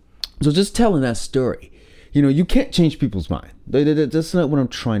 So just telling that story, you know, you can't change people's mind. That's not what I'm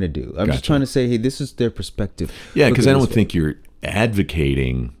trying to do. I'm just trying to say, hey, this is their perspective. Yeah, Look because at I this don't way. think you're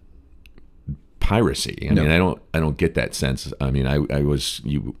advocating piracy. I No. mean, I don't get that sense. I mean, I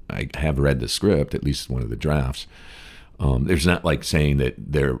have read the script, at least one of the drafts. There's not like saying that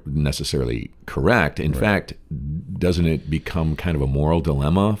they're necessarily correct. In fact, doesn't it become kind of a moral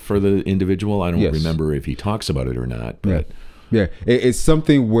dilemma for the individual? I don't Yes. remember if he talks about it or not. But Yeah. It's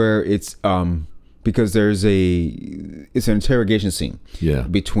something where it's because it's an interrogation scene Yeah.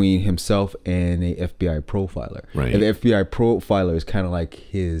 between himself and a FBI profiler. Right. And the FBI profiler is kind of like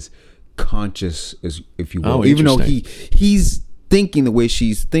his conscious, if you will. Oh, Even though interesting. he's thinking the way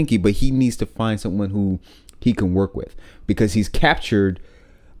she's thinking, but he needs to find someone who he can work with because he's captured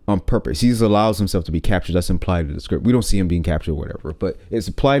on purpose. He allows himself to be captured. That's implied in the script. We don't see him being captured or whatever, but it's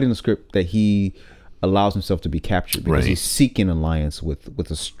implied in the script that he allows himself to be captured because Right. he's seeking alliance with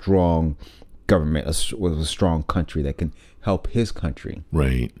a strong government, with a strong country that can help his country.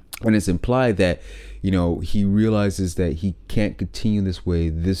 Right. And it's implied that, you know, he realizes that he can't continue this way.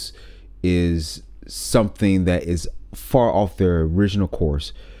 This is something that is far off their original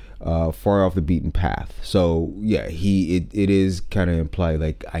course, far off the beaten path. So yeah, it is kind of implied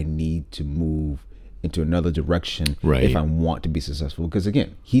like I need to move into another direction Right. if I want to be successful. Because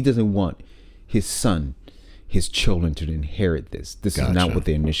again, he doesn't want his son, his children to inherit this. This is not Gotcha. what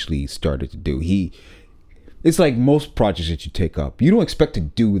they initially started to do. It's like most projects that you take up. You don't expect to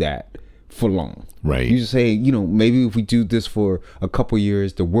do that for long. Right. You just say, you know, maybe if we do this for a couple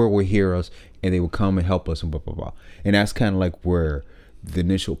years, the world will hear us and they will come and help us and blah, blah, blah. And that's kind of like where the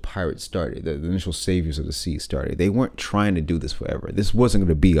initial pirates started, the initial saviors of the sea started. They weren't trying to do this forever. This wasn't going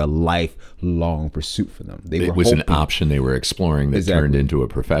to be a lifelong pursuit for them. It was an option they were exploring that turned into a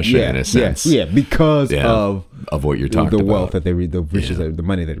profession in a sense. Yeah, because of what you're talking the about. wealth that the riches, the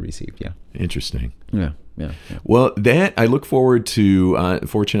money that they received. Yeah. Interesting. Yeah. Well, that I look forward to.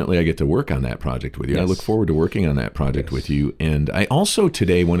 Fortunately, I get to work on that project with you. I Yes. look forward to working on that project with you. And I also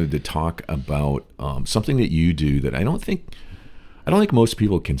today wanted to talk about something that you do that I don't think most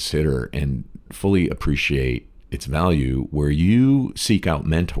people consider and fully appreciate its value, where you seek out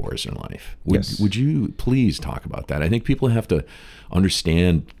mentors in life. Would you please talk about that? I think people have to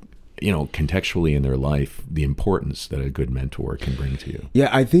understand, you know, contextually in their life, the importance that a good mentor can bring to you. Yeah,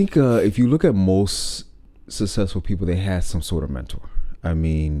 I think if you look at most successful people, they had some sort of mentor. I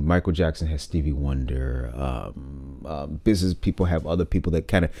mean, Michael Jackson has Stevie Wonder. Business people have other people that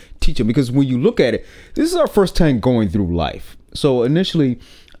kind of teach them. Because when you look at it, this is our first time going through life. So initially,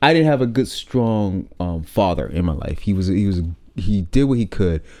 I didn't have a good, strong father in my life. He did what he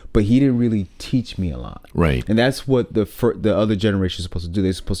could, but he didn't really teach me a lot. Right. And that's what the other generation is supposed to do.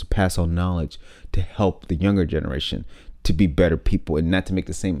 They're supposed to pass on knowledge to help the younger generation to be better people and not to make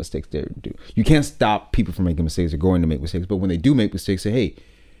the same mistakes they do. You can't stop people from making mistakes or going to make mistakes, but when they do make mistakes, say, hey,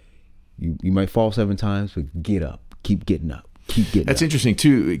 you might fall 7 times, but get up, keep getting up, keep getting That's up. interesting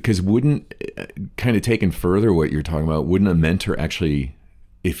too, because wouldn't, kind of taking further what you're talking about, wouldn't a mentor actually,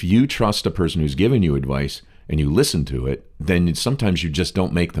 if you trust a person who's giving you advice and you listen to it, then sometimes you just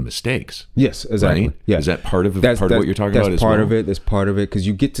don't make the mistakes. Yes, exactly. Right? Yeah. Is that part of what you're talking about as That's part well? of it. That's part of it, because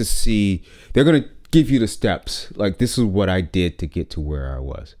you get to see, they're going to give you the steps. Like, this is what I did to get to where I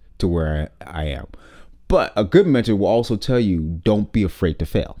was, to where I am. But a good mentor will also tell you, don't be afraid to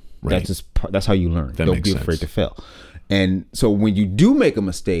fail. Right. That's how you learn. That Don't makes be sense. afraid to fail. And so when you do make a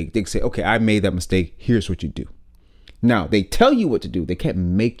mistake, they can say, okay, I made that mistake. Here's what you do. Now, they tell you what to do. They can't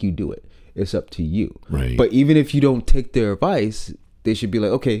make you do it. It's up to you. Right. But even if you don't take their advice, they should be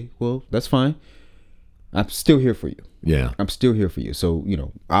like, okay, well, that's fine. I'm still here for you. Yeah. I'm still here for you. So, you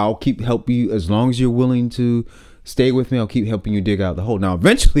know, I'll keep helping you as long as you're willing to stay with me. I'll keep helping you dig out the hole. Now,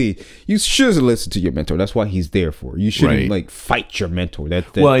 eventually, you should listen to your mentor. That's what he's there for. You shouldn't Right. fight your mentor.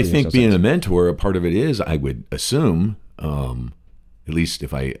 Well, I think being a mentor, a part of it is, I would assume, at least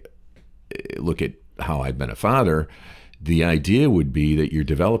if I look at how I've been a father, the idea would be that you're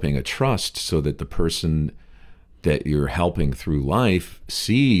developing a trust so that the person that you're helping through life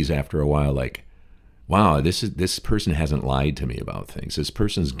sees after a while, like, wow, this person hasn't lied to me about things. This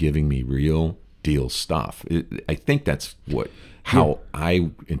person's giving me real deal stuff. I think that's how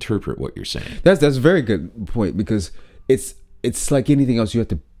I interpret what you're saying. That's a very good point, because it's like anything else. You have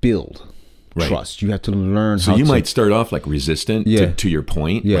to build trust. You have to learn. So you might start off like resistant to your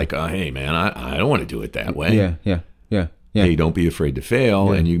point, like, oh, hey man, I don't want to do it that way. Yeah. Hey, don't be afraid to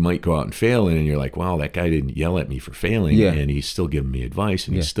fail, and you might go out and fail, and you're like, wow, that guy didn't yell at me for failing, and he's still giving me advice,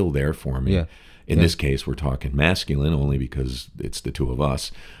 and he's still there for me. In this case, we're talking masculine only because it's the two of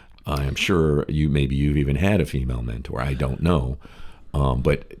us. I'm sure you've even had a female mentor. I don't know.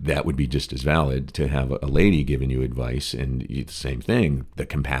 But that would be just as valid to have a lady giving you advice, and the same thing, the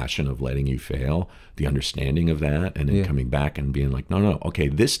compassion of letting you fail, the understanding of that, and then coming back and being like, no, okay,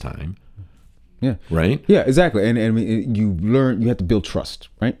 this time. Yeah. Right? Yeah, exactly. And you have to build trust,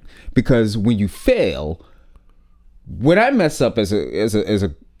 right? Because when you fail, when I mess up as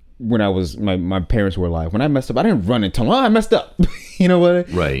a when I was my parents were alive, when I messed up, I didn't run and tell them, I messed up. You know what?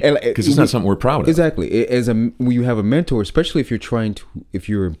 Right. Because it's not something we're proud of. Exactly. When you have a mentor, especially if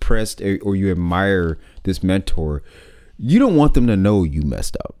you're impressed or you admire this mentor, you don't want them to know you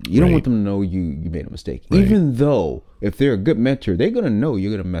messed up. You don't want them to know you made a mistake. Right. Even though if they're a good mentor, they're gonna know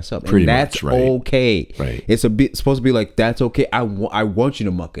you're gonna mess up. Pretty and that's much, right. okay. Right. It's supposed to be like, that's okay. I want you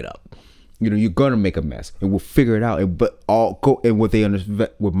to muck it up. You're gonna make a mess, and we'll figure it out.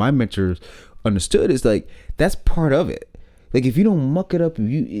 What my mentors understood is like, that's part of it. Like, if you don't muck it up,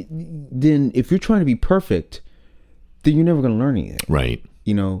 then if you're trying to be perfect, then you're never gonna learn anything. Right.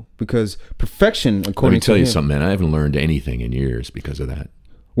 Because perfection, according to Let me tell you something, man. I haven't learned anything in years because of that.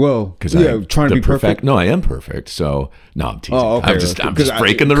 Well, because trying to be perfect. No, I am perfect. So no, I'm teasing. Oh, okay. I'm just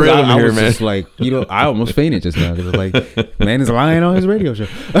breaking the rhythm I here, was man. Just like, I almost fainted just now because like, man is lying on his radio show.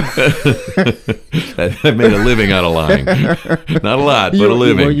 I made a living out of lying. Not a lot, but a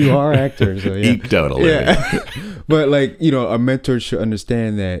living. Well, you are actors, so yeah. Eked out a living. Yeah. But like, a mentor should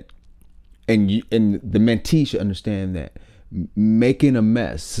understand that, and the mentee should understand that making a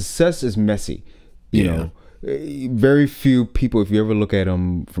mess, success is messy. You know. Very few people, if you ever look at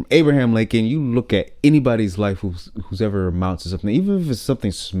them from Abraham Lincoln, you look at anybody's life who's ever amounts to something, even if it's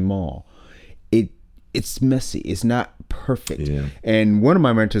something small, it's messy. It's not perfect. Yeah. And one of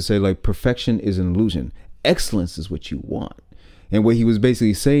my mentors said, like, perfection is an illusion. Excellence is what you want. And what he was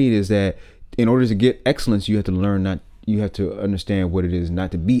basically saying is that in order to get excellence, you have to understand what it is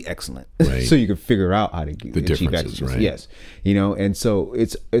not to be excellent. Right. So you can figure out how to achieve excellence. Right. Yes. And so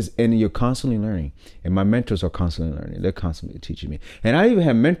and you're constantly learning. And my mentors are constantly learning. They're constantly teaching me. And I even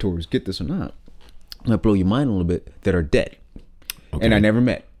have mentors, get this or not, that blow your mind a little bit, that are dead. Okay. And I never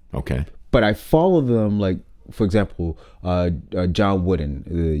met. Okay. But I follow them, like, for example, John Wooden,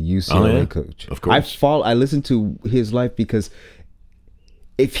 the UCLA coach. Of course. I listen to his life because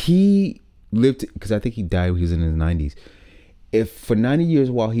if he lived, because I think he died when he was in his 90s. If for 90 years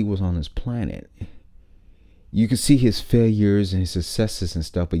while he was on this planet, you can see his failures and his successes and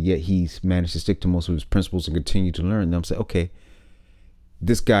stuff, but yet he's managed to stick to most of his principles and continue to learn. And I'm saying, okay,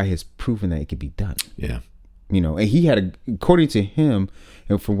 this guy has proven that it can be done. Yeah. And he had, according to him,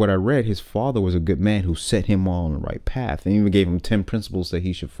 and from what I read, his father was a good man who set him all on the right path, and even gave him 10 principles that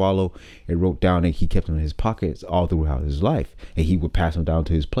he should follow, and wrote down, and he kept them in his pockets all throughout his life, and he would pass them down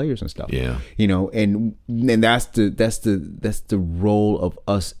to his players and stuff. Yeah. And that's the role of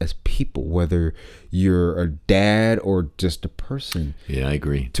us as people, whether you're a dad or just a person. Yeah, I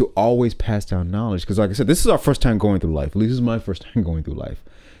agree. To always pass down knowledge, because like I said, this is our first time going through life. At least this is my first time going through life.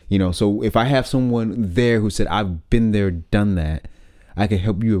 So if I have someone there who said, I've been there, done that, I can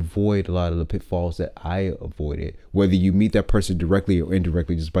help you avoid a lot of the pitfalls that I avoided. Whether you meet that person directly or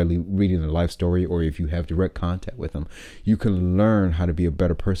indirectly just by reading their life story, or if you have direct contact with them, you can learn how to be a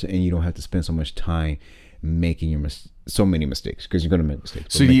better person, and you don't have to spend so much time making so many mistakes, because you're going to make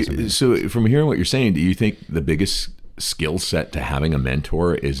mistakes. So from hearing what you're saying, do you think the biggest skill set to having a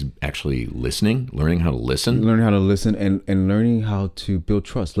mentor is actually learning how to listen and learning how to build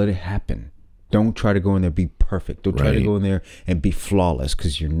trust? Let it happen. Don't try to go in there be perfect. Don't try to go in there and be flawless,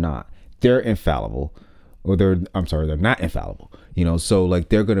 because you're not. They're infallible, or they're not infallible. So like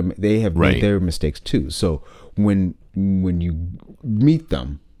they have made their mistakes too. So when you meet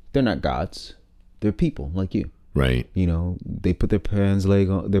them, they're not gods. They're people like you. Right. They put their pants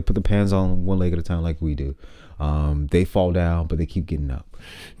on one leg at a time, like we do. They fall down, but they keep getting up.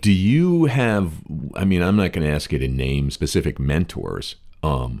 Do you have, I'm not going to ask you to name specific mentors,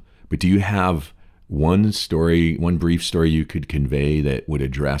 but do you have one brief story you could convey that would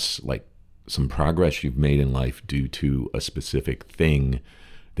address like some progress you've made in life due to a specific thing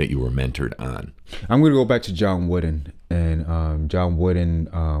that you were mentored on? I'm going to go back to John Wooden. And John Wooden,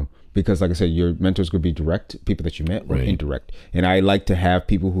 because, like I said, your mentors could be direct, people that you met, or Right. indirect. And I like to have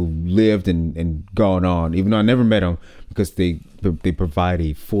people who lived and gone on, even though I never met them, because they provide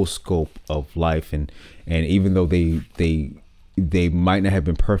a full scope of life, and even though they might not have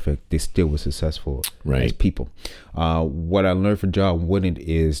been perfect, they still were successful Right. as people. What I learned from John Wooden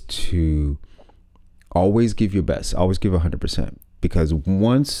is to always give your best, always give 100%, because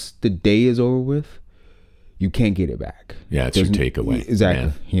once the day is over with, you can't get it back. Yeah, it's your takeaway. Exactly.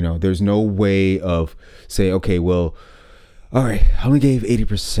 Yeah. You know, there's no way of saying, okay, well, all right, I only gave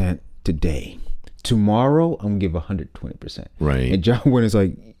 80% today. Tomorrow, I'm gonna give 120%. Right. And John Wooden is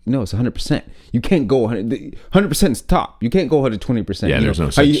like, no, it's 100%. You can't go 100% is top. You can't go 120%. Yeah, you there's know,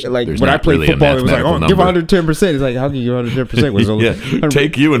 no such. like there's when I not played really a football, it was like, mathematical oh, give number. 110%. It's like, how can you give 110%? Yeah,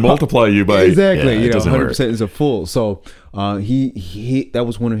 take you and multiply you by exactly. Yeah, You it know, doesn't 100% work. is a full. So he that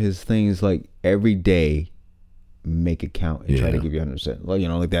was one of his things. Like every day, make it count and try to Yeah. give you 100%. Like, you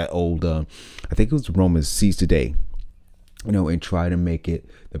know, like that old. I think it was Romans, seize the day. You know, and try to make it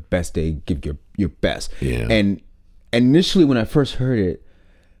the best day. Give your best. Yeah. And initially, when I first heard it,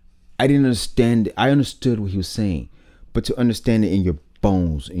 I didn't understand it. I understood what he was saying, but to understand it in your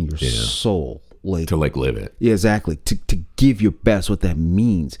bones, in your soul, like To like live it. yeah, exactly. To give your best, what that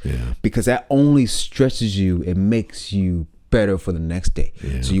means. Yeah. Because that only stretches you and makes you better for the next day.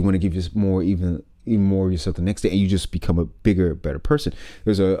 Yeah. So you want to give just more, even more of yourself the next day, and you just become a bigger, better person.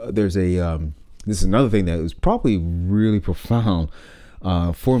 There's a this is another thing that was probably really profound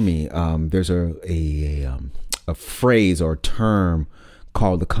for me. There's a phrase or term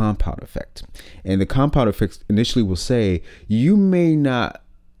called the compound effect, and the compound effect initially will say you may not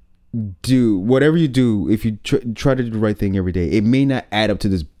do whatever you do if you try to do the right thing every day. It may not add up to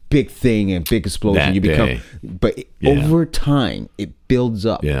this big thing and big explosion That you become, day. but over time it builds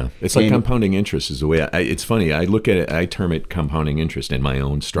up. Yeah, it's like And- compounding interest is the way. It's funny. I look at it. I term it compounding interest in my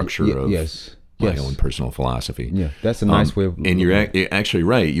own structure of yes. my own personal philosophy. Yeah, that's a nice way of. And you're actually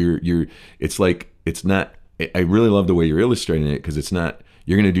right. You're. It's like it's not. I really love the way you're illustrating it, because it's not.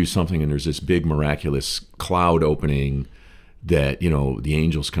 You're going to do something, and there's this big miraculous cloud opening that, you know, the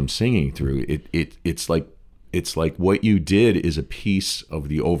angels come singing through. It's like what you did is a piece of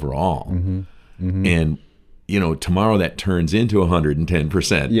the overall, and you know, tomorrow that turns into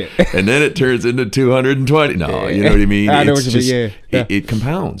 110%. Yeah. And then it turns into 220. No, you know what I mean? I know It's what you mean, just, yeah. It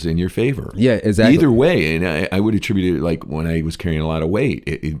compounds in your favor. Yeah, exactly. Either way, and I would attribute it like when I was carrying a lot of weight,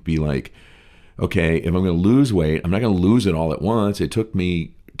 it'd be like, okay, if I'm going to lose weight, I'm not going to lose it all at once. It took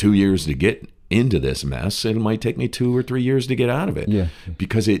me 2 years to get into this mess. It might take me 2 or 3 years to get out of it. Yeah.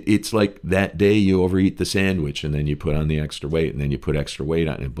 Because it's like that day you overeat the sandwich, and then you put on the extra weight, and then you put extra weight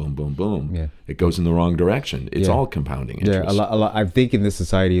on it, boom, boom, boom. Yeah. It goes in the wrong direction. It's Yeah. all compounding Yeah, interest. a lot. I think in this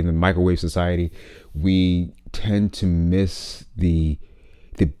society, in the microwave society, we tend to miss the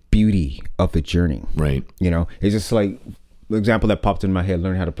beauty of the journey. Right. You know, it's just like the example that popped in my head: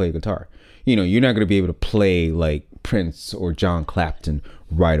 learn how to play guitar. You know, you're not going to be able to play like Prince or John Clapton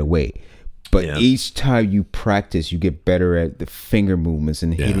right away, but Yeah. each time you practice, you get better at the finger movements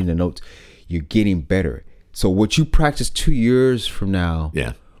and hitting the notes. You're getting better. So what you practice 2 years from now,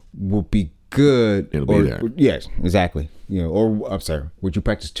 Yeah. will be good. It'll be there. Yes, exactly. You know, or I'm sorry, what you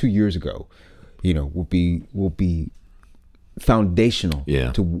practiced 2 years ago, you know, will be foundational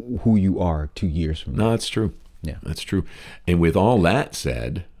Yeah. to who you are 2 years from now. No, that's true. Yeah. That's true. And with all that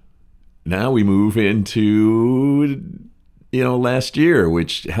said, now we move into, you know, last year,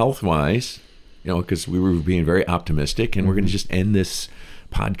 which health-wise, you know, because we were being very optimistic, and we're going to just end this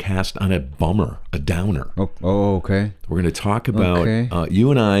podcast on a bummer, a downer. Oh, okay. We're going to talk about, Okay. you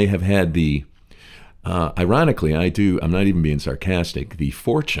and I have had the, ironically, I'm not even being sarcastic, the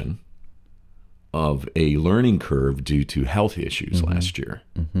fortune of a learning curve due to health issues last year.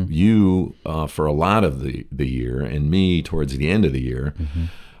 You, for a lot of the year, and me towards the end of the year.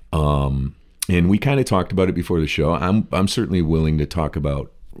 And we kind of talked about it before the show. I'm certainly willing to talk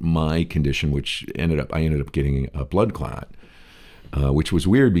about my condition, which I ended up getting a blood clot, which was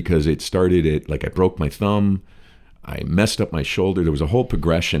weird because it started at, like, I broke my thumb, I messed up my shoulder. There was a whole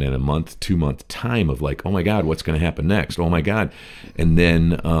progression in a 2-month time of like, oh my God, what's going to happen next? Oh my God. And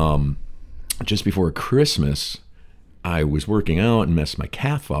then just before Christmas, I was working out and messed my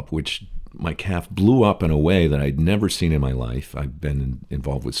calf up, which my calf blew up in a way that I'd never seen in my life. I've been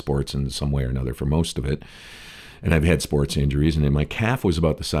involved with sports in some way or another for most of it. And I've had sports injuries, and then my calf was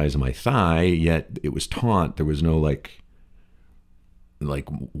about the size of my thigh, yet it was taut. There was no like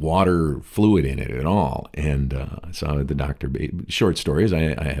water fluid in it at all. And so the doctor, short story is I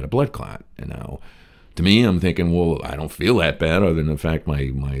had a blood clot. And now to me, I'm thinking, well, I don't feel that bad other than the fact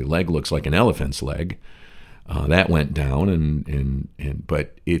my leg looks like an elephant's leg. that went down,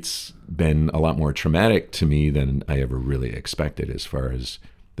 but it's been a lot more traumatic to me than I ever really expected, as far as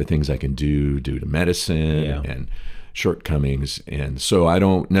the things I can do due to medicine and shortcomings. And so I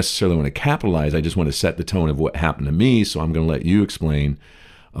don't necessarily want to capitalize. I just want to set the tone of what happened to me. So I'm going to let you explain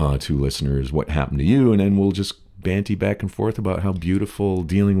to listeners what happened to you, and then we'll just banty back and forth about how beautiful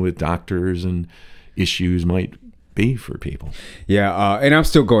dealing with doctors and issues might be for people. Yeah, and I'm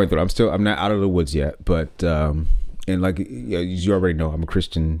still going through. I'm not out of the woods yet, but and like you already know, I'm a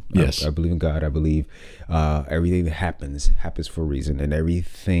Christian. Yes, I believe in God. I believe everything that happens for a reason, and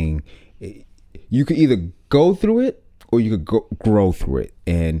everything you could either go through it or you could grow through it.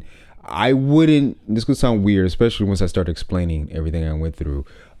 And I wouldn't. This could sound weird, especially once I start explaining everything I went through.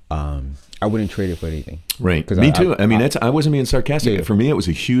 I wouldn't trade it for anything. Right. Me too. I mean, I wasn't being sarcastic. Yeah. For me, it was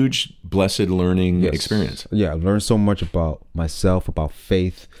a huge, blessed learning experience. Yeah. I learned so much about myself, about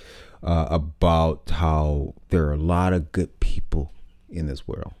faith, about how there are a lot of good people in this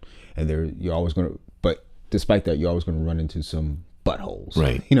world. And you're always going to, but despite that, you're always going to run into some buttholes.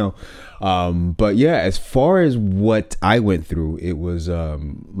 Right. You know, but yeah, as far as what I went through, it was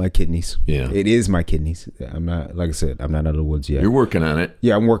my kidneys. Yeah. It is my kidneys. I'm not, like I said, I'm not out of the woods yet. You're working on it.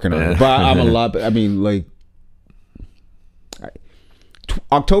 Yeah, I'm working on it. But I'm a lot, I mean, like,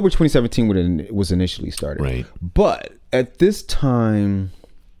 October 2017 was initially started. Right. But at this time,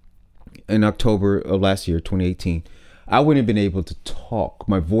 in October of last year, 2018, I wouldn't have been able to talk.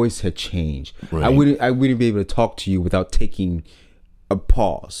 My voice had changed. Right. I wouldn't be able to talk to you without taking a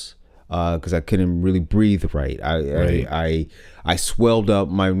pause, because I couldn't really breathe right. I swelled up.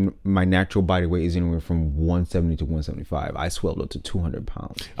 My natural body weight is anywhere from 170 to 175. I swelled up to 200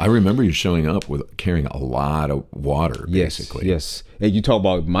 pounds. I remember you showing up with carrying a lot of water, basically. Yes. And you talk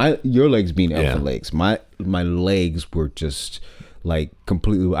about your legs being elephant legs. My legs were just like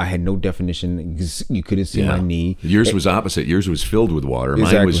completely. I had no definition. You couldn't see my knee. Yours was opposite. Yours was filled with water.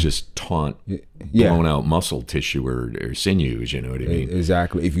 Exactly. Mine was just blown out muscle tissue or sinews. You know what I mean?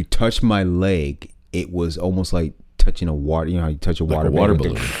 Exactly. If you touch my leg, it was almost like touching a water. You know how you touch a water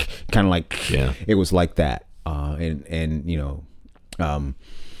balloon. Kind of like it was like that. And you know,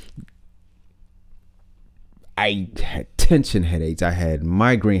 I had tension headaches. I had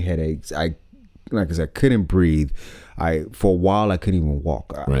migraine headaches. Like I said, couldn't breathe. For a while I couldn't even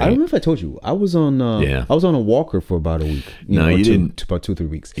walk. Right. I don't know if I told you. I was on I was on a walker for about a week. You didn't. About 2-3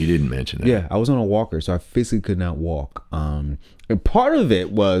 weeks. You didn't mention that. Yeah, I was on a walker, so I physically could not walk. And part of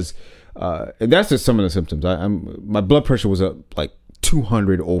it was, and that's just some of the symptoms. My blood pressure was up like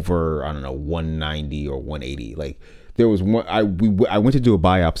 200 over, I don't know, 190 or 180. Like there was one. I went to do a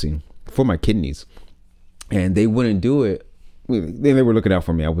biopsy for my kidneys, and they wouldn't do it. They were looking out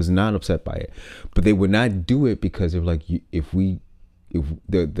for me. I was not upset by it, but they would not do it because they're like, if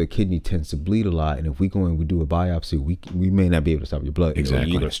the kidney tends to bleed a lot, and if we go and we do a biopsy, we may not be able to stop your blood.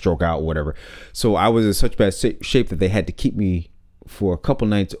 Exactly. You're gonna stroke out, or whatever. So I was in such bad shape that they had to keep me for a couple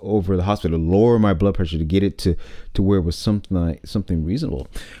nights over the hospital, lower my blood pressure to get it to where it was something reasonable.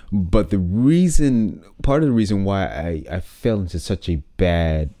 But part of the reason why I fell into such a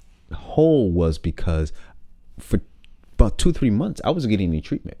bad hole was because for about 2-3 months I wasn't getting any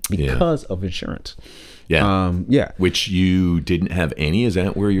treatment because of insurance. Which you didn't have any. Is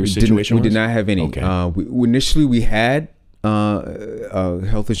that where your situation was? We did not have any. Okay. Initially we had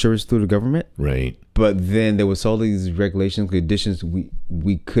health insurance through the government, right? But then there was all these regulations, conditions.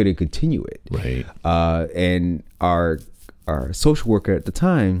 We couldn't continue it, right? And our social worker at the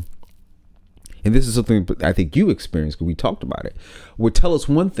time, and this is something I think you experienced because we talked about it, would tell us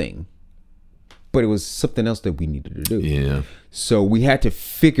one thing, but it was something else that we needed to do. Yeah. So we had to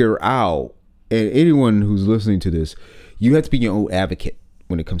figure out, and anyone who's listening to this, you have to be your own advocate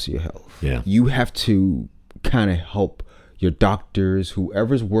when it comes to your health. Yeah. You have to kind of help your doctors,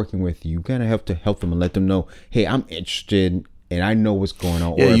 whoever's working with you, kind of have to help them and let them know, hey, I'm interested and I know what's going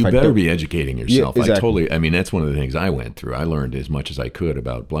on. Yeah, or you better be educating yourself. Yeah, exactly. I mean, that's one of the things I went through. I learned as much as I could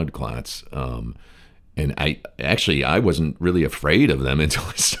about blood clots. And I wasn't really afraid of them until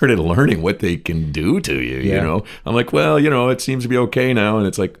I started learning what they can do to you. Yeah. You know, I'm like, well, it seems to be okay now. And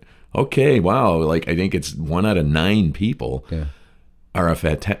it's like, okay, wow. Like, I think it's 1 out of 9 people are a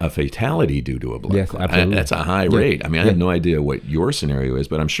fatality due to a blood clot. Absolutely. That's a high rate. I mean, I have no idea what your scenario is,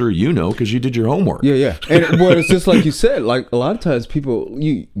 but I'm sure you know because you did your homework. Yeah. And well, it's just like you said, like a lot of times people,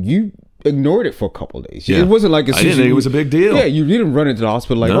 you ignored it for a couple of days. It wasn't like I didn't think it was a big deal. Yeah, you didn't run into the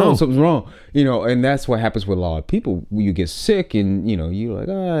hospital like, oh, something's wrong. And that's what happens with a lot of people. When you get sick and, you're like,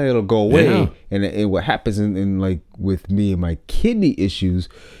 it'll go away. Yeah. And what happens in like with me and my kidney issues.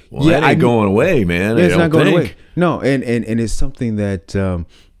 Well, that ain't going away, man. It's not going away. No, and it's something that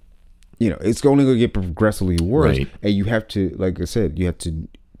it's only going to get progressively worse. Right. And you have to, like I said, you have to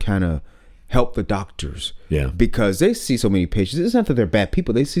kind of help the doctors. Yeah. Because they see so many patients. It's not that they're bad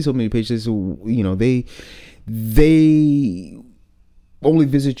people. They see so many patients who, they only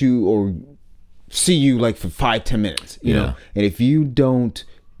visit you or see you like for 5-10 minutes, you know? And if you don't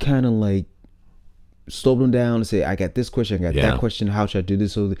kind of like slow them down and say, I got this question, I got that question, how should I do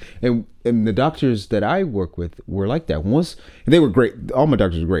this? So, and the doctors that I work with were like that. Once, and they were great. All my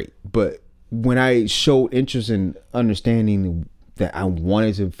doctors were great. But when I showed interest in understanding that I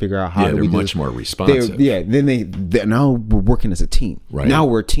wanted to figure out how they're much more responsive. Then now we're working as a team. Right. Now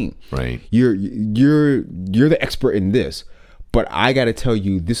we're a team. Right. You're the expert in this. But I got to tell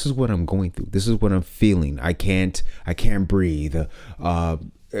you, this is what I'm going through. This is what I'm feeling. I can't breathe.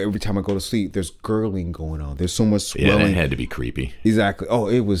 Every time I go to sleep, there's gurgling going on. There's so much swelling. Yeah, that had to be creepy. Exactly. Oh,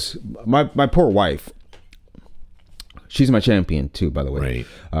 it was my poor wife. She's my champion too, by the way.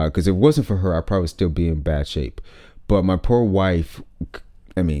 Right. Because if it wasn't for her, I'd probably still be in bad shape. But my poor wife,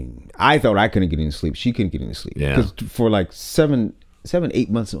 I mean, I thought I couldn't get any sleep. She couldn't get any sleep. Yeah. Because for like 7-8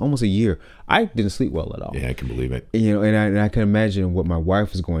 months, almost a year, I didn't sleep well at all. Yeah, I can believe it. And I can imagine what my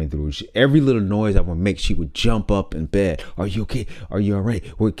wife was going through. Every little noise I would make, she would jump up in bed. Are you okay? Are you all right?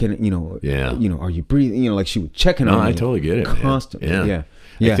 What can are you breathing? Like she was checking on me. I totally get it. Constantly. Yeah.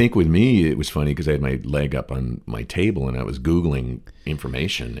 I think with me, it was funny because I had my leg up on my table and I was Googling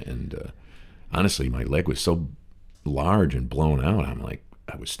information. And honestly, my leg was so large and blown out.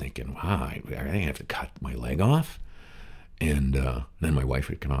 I was thinking, wow, I have to cut my leg off. And then my wife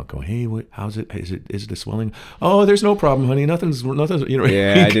would come out and go, hey, how's it? Is it swelling? Oh, there's no problem, honey. Nothing's.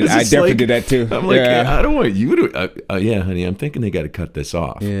 Yeah, I definitely did that too. I'm like, I don't want you to. Yeah, honey, I'm thinking they got to cut this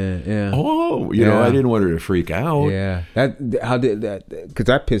off. Yeah. Oh, I didn't want her to freak out. Yeah. How did that? Because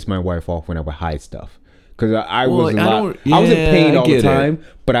I pissed my wife off when I would hide stuff. Because I was in pain all the time,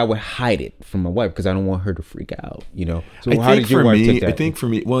 but I would hide it from my wife because I don't want her to freak out. So how did your wife take that? I think for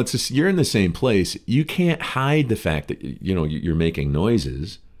me, well, it's just, you're in the same place. You can't hide the fact that you're making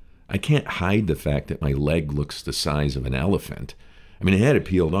noises. I can't hide the fact that my leg looks the size of an elephant. I mean, I had it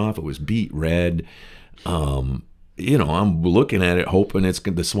peeled off. It was beet red. I'm looking at it, hoping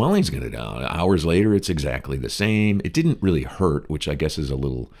the swelling's going to down. Hours later, it's exactly the same. It didn't really hurt, which I guess is a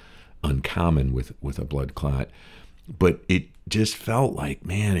little uncommon with a blood clot, but it just felt like,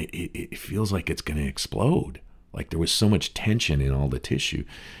 man, it feels like it's going to explode. Like there was so much tension in all the tissue.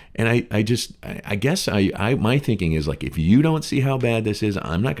 And I guess my thinking is like, if you don't see how bad this is,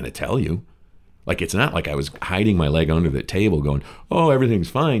 I'm not going to tell you. Like, it's not like I was hiding my leg under the table going, oh, everything's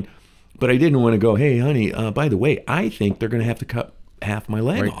fine. But I didn't want to go, hey, honey, by the way, I think they're going to have to cut half my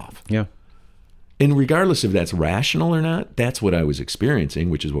leg off. Yeah. And regardless if that's rational or not, that's what I was experiencing,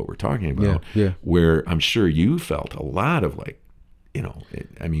 which is what we're talking about. Yeah. Where I'm sure you felt a lot of like,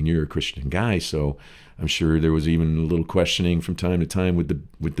 you're a Christian guy, so I'm sure there was even a little questioning from time to time with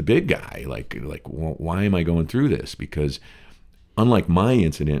the big guy, like, well, why am I going through this? Because unlike my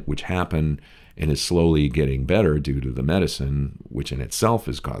incident, which happened and is slowly getting better due to the medicine, which in itself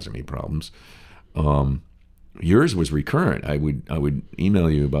is causing me problems, yours was recurrent. I would email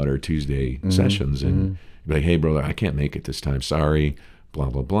you about our Tuesday sessions and be like, hey, brother, I can't make it this time. Sorry, blah,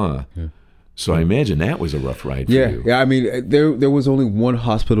 blah, blah. Yeah. So I imagine that was a rough ride for you. Yeah, I mean, there was only one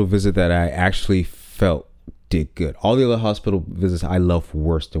hospital visit that I actually felt did good. All the other hospital visits I loved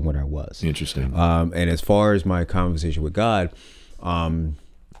worse than when I was. Interesting. And as far as my conversation with God, I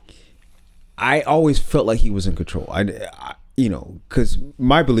always felt like he was in control. I because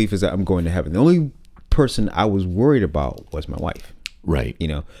my belief is that I'm going to heaven. The only person I was worried about was my wife. Right.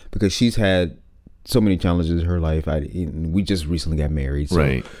 Because she's had so many challenges in her life. We just recently got married. So,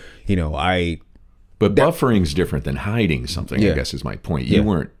 right. But buffering's different than hiding something, I guess is my point. You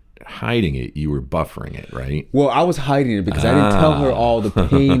weren't hiding it, you were buffering it, right? Well, I was hiding it because I didn't tell her all the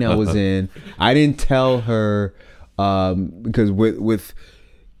pain I was in. I didn't tell her because with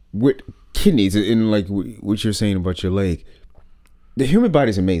kidneys and like what you're saying about your leg, the human body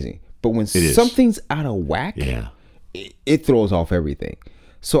is amazing. But when something's out of whack, it throws off everything.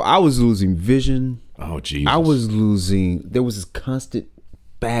 So I was losing vision. Oh, Jesus. There was this constant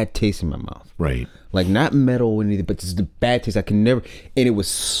bad taste in my mouth. Right. Like not metal or anything, but just the bad taste. I can never, and it would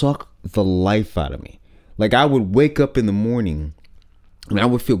suck the life out of me. Like I would wake up in the morning and I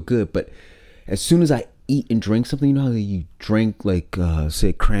would feel good, but as soon as I eat and drink something, you know how you drink like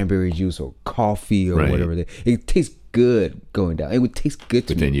say cranberry juice or coffee or whatever, it tastes good going down. It would taste good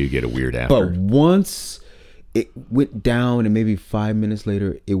to me. But then you get a weird after. But once it went down and maybe 5 minutes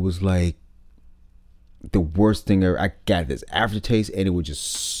later, it was like the worst thing ever. I got this aftertaste and it would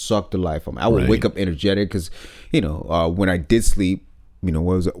just suck the life from me. I would wake up energetic because, when I did sleep,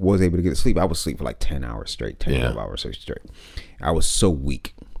 was able to get to sleep, I would sleep for like 10 hours straight, 12 hours straight. I was so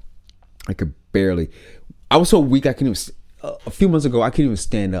weak. I could barely. I was so weak. I couldn't even. A few months ago, I couldn't even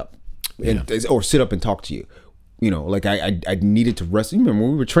stand up or sit up and talk to you. Like I needed to rest. You remember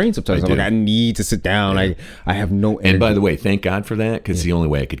when we were trained sometimes? I'm like, I need to sit down. I have no energy. And by the way, thank God for that, because it's the only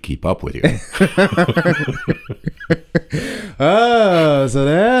way I could keep up with you. Oh, so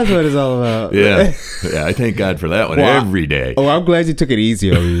that's what it's all about. Yeah, I thank God for that one every day. I'm glad you took it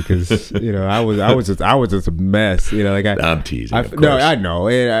easy on me, because I was just a mess. Like I'm teasing. No, I know.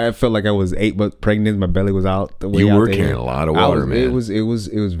 I felt like I was 8 months pregnant. My belly was out. You were carrying a lot of water, man. It was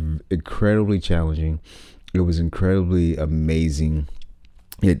incredibly challenging. It was incredibly amazing.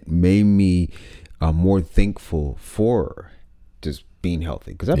 It made me more thankful for just being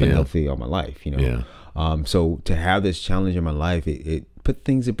healthy, because I've been healthy all my life, Yeah. So to have this challenge in my life, it put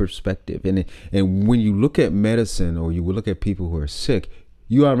things in perspective. And when you look at medicine, or you look at people who are sick,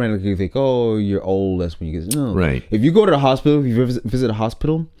 you automatically think, oh, you're old. That's when you get no. Right. If you go to the hospital, if you visit a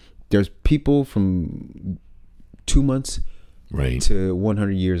hospital, there's people from 2 months to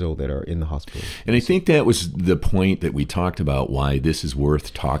 100 years old that are in the hospital. And I think that was the point that we talked about, why this is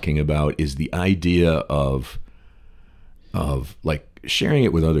worth talking about, is the idea of like sharing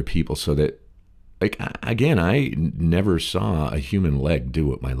it with other people, so that, like, again, I never saw a human leg do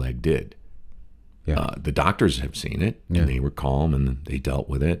what my leg did. Yeah. The doctors have seen it, and they were calm, and they dealt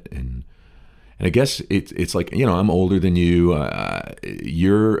with it. And I guess it's like, I'm older than you.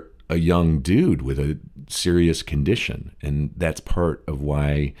 You're a young dude with a serious condition, and that's part of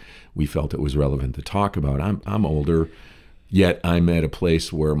why we felt it was relevant to talk about. I'm older, yet I'm at a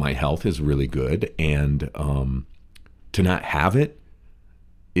place where my health is really good, and to not have it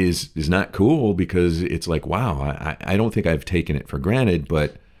is not cool, because it's like, wow, I don't think I've taken it for granted.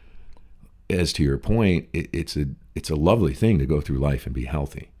 But as to your point, it's a lovely thing to go through life and be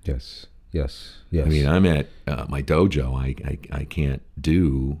healthy. Yes. I mean, I'm at my dojo. I can't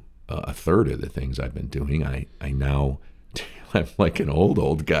do a third of the things I've been doing. I now, I'm like an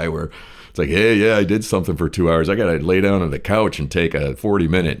old guy where it's like, hey, I did something for 2 hours. I got to lay down on the couch and take a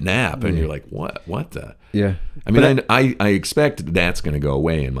 40-minute nap. And you're like, what the? Yeah. I mean, I expect that's going to go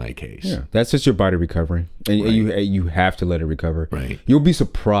away in my case. Yeah. That's just your body recovering. And you have to let it recover. Right. You'll be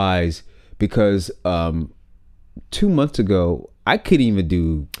surprised, because 2 months ago, I couldn't even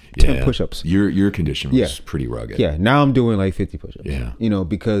do 10 push-ups. Your condition was pretty rugged. Yeah, now I'm doing like 50 push-ups. Yeah.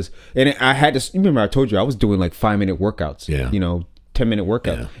 Because, and I had to, remember I told you, I was doing like 5-minute workouts. Yeah. 10-minute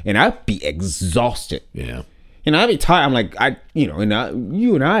workout. Yeah. And I'd be exhausted. Yeah. And I'd be tired. I'm like, you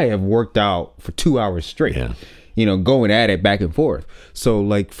and I have worked out for 2 hours straight. Yeah. Going at it back and forth. So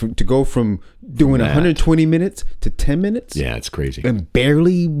like to go from doing 120 minutes to 10 minutes. Yeah, it's crazy. And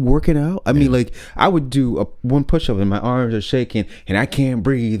barely working out. I mean, like, I would do one push-up and my arms are shaking and I can't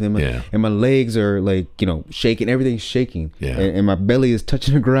breathe. And my legs are like, shaking. Everything's shaking. Yeah. And my belly is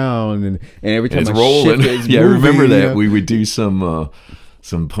touching the ground. And every time it's I rolling. shift, it's moving, I remember that. We would do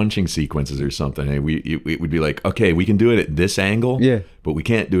some punching sequences or something, and it would be like, okay, we can do it at this angle, but we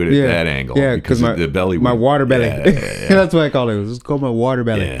can't do it at that angle, because the belly, my water belly. That's what I call it. It's called my water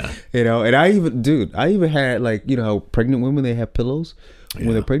belly. And I even had, like, how pregnant women, they have pillows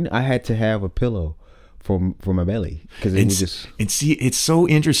when they're pregnant. I had to have a pillow for my belly, because it was just. And see, it's so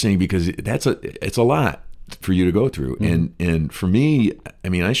interesting, because it's a lot for you to go through, and for me, I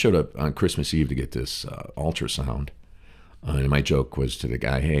mean, I showed up on Christmas Eve to get this ultrasound. And my joke was to the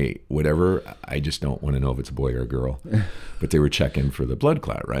guy, hey, whatever, I just don't want to know if it's a boy or a girl. But they were checking for the blood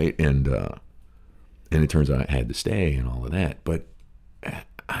clot, right? And it turns out I had to stay and all of that. But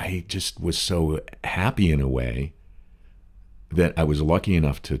I just was so happy in a way that I was lucky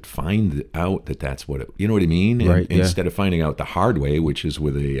enough to find out that that's what it, you know what I mean? Right, instead of finding out the hard way, which is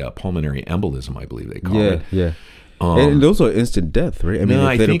with a pulmonary embolism, I believe they call it. Yeah. And those are instant death, right? I mean,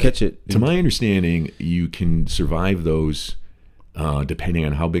 if they don't catch it. To my understanding, you can survive those depending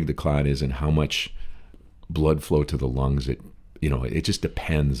on how big the clot is and how much blood flow to the lungs. It just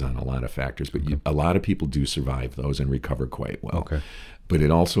depends on a lot of factors. But a lot of people do survive those and recover quite well. Okay. But it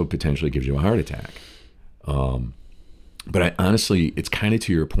also potentially gives you a heart attack. But honestly, it's kind of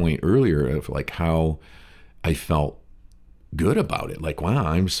to your point earlier of like how I felt good about it. Like, wow,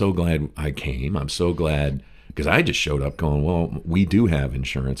 I'm so glad I came. I'm so glad. Because I just showed up going, well, we do have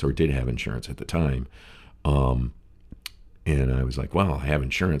insurance, or did have insurance at the time. And I was like, well, I have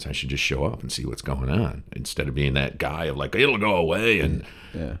insurance. I should just show up and see what's going on, instead of being that guy of like, it'll go away and,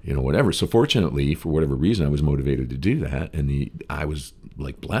 whatever. So fortunately, for whatever reason, I was motivated to do that. And I was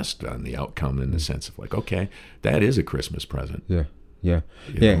like blessed on the outcome, in the sense of like, okay, that is a Christmas present. Yeah. Yeah.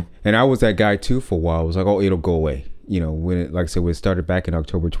 You Yeah. know? And I was that guy too for a while. I was like, oh, it'll go away. You know, when it, like I said, when it started back in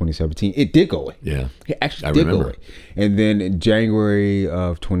October 2017, it did go away. Yeah. It actually I did remember. go away. And then in January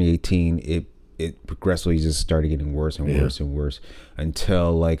of 2018, it progressively just started getting worse and worse and worse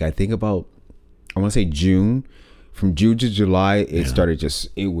until like, I think about, I want to say June. From June to July, it started just,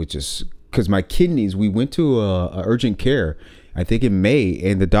 it was just, because my kidneys, we went to a urgent care, I think in May,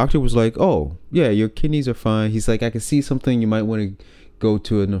 and the doctor was like, oh, yeah, your kidneys are fine. He's like, I can see something, you might want to go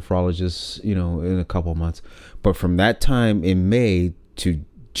to a nephrologist, you know, in a couple of months. But from that time in May to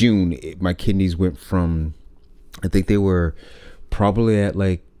June, my kidneys went from, I think they were probably at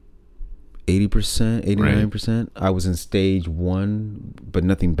like 80%, 89%. Right. I was in stage 1, but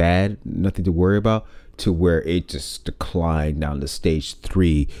nothing bad, nothing to worry about, to where it just declined down to stage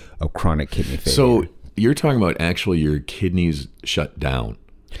 3 of chronic kidney failure. So you're talking about actually your kidneys shut down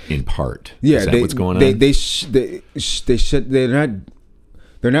in part. Yeah, is that what's going on?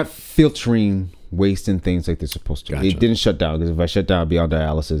 They're not filtering waste and things like they're supposed to. Gotcha. It didn't shut down, because if I shut down, I'd be on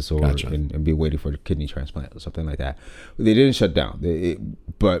dialysis or Gotcha. and be waiting for the kidney transplant or something like that. They didn't shut down.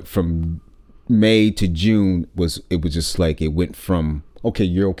 But from May to June it was just like it went from okay,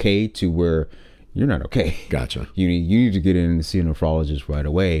 you're okay to where you're not okay. Gotcha. You need to get in and see a nephrologist right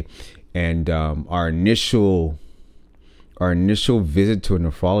away. And our initial visit to a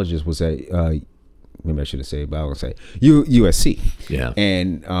nephrologist was at maybe I shouldn't say, but I will say USC. Yeah.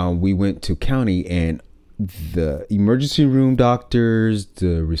 And we went to county, and the emergency room doctors,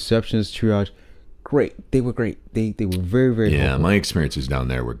 the receptionist, triage, great. They were great. They were very, very helpful. My experiences down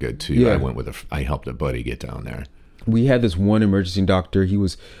there were good too. Yeah. I helped a buddy get down there. We had this one emergency doctor. He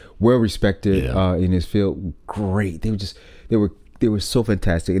was well respected in his field. Great. They were so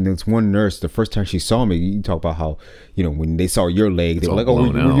fantastic. And there was one nurse, the first time she saw me, you talk about how, you know, when they saw your leg, they were like,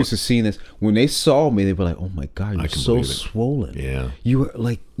 oh, we're used to seeing this. When they saw me, they were like, oh my God, you're so swollen. Yeah.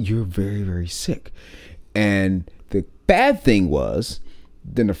 You're very, very sick. And the bad thing was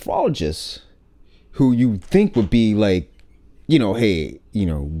the nephrologist, who you think would be like, you know, hey, you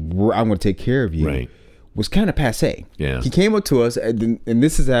know, I'm going to take care of you. Right. Was kind of passe. Yeah. He came up to us, and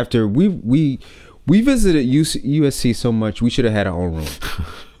this is after we visited USC so much, we should have had our own room.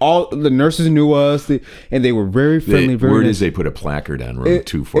 All the nurses knew us, and they were very friendly. Word is they put a placard on room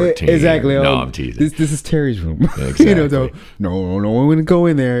 214. Exactly. No, I'm teasing. This is Terry's room. Exactly. You know, so no one would go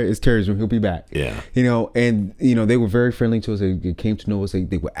in there. It's Terry's room. He'll be back. Yeah. You know, and you know they were very friendly to us. They came to know us.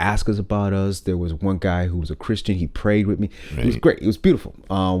 They would ask us about us. There was one guy who was a Christian. He prayed with me. Right. It was great. It was beautiful.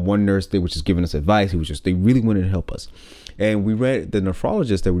 One nurse, they were just giving us advice. They really wanted to help us. And we read the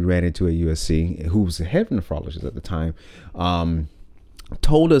nephrologist that we ran into at USC, who was the head nephrologist at the time,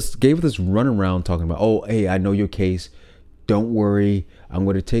 gave us runaround talking about, oh, hey, I know your case. Don't worry, I'm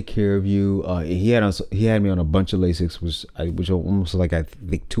going to take care of you. He had me on a bunch of Lasix, which almost like I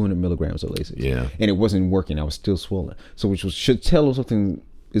think 200 milligrams of Lasix. Yeah. And it wasn't working. I was still swollen. So should tell us something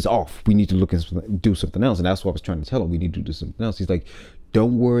is off. We need to look and do something else. And that's what I was trying to tell him. We need to do something else. He's like,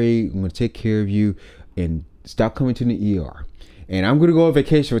 don't worry, I'm going to take care of you, and stop coming to the ER. And I'm going to go on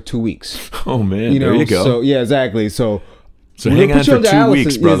vacation for 2 weeks. Oh man, there you go. So yeah, exactly. So hang on for 2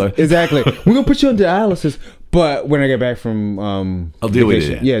 weeks, brother. Yes, exactly. We're gonna put you on dialysis, but when I get back from I'll deal with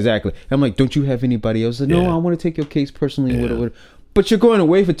vacation. it. Yeah, exactly. I'm like, don't you have anybody else? Like, no, I want to take your case personally. Yeah. But you're going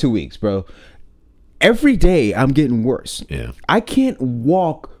away for 2 weeks, bro. Every day I'm getting worse. Yeah. I can't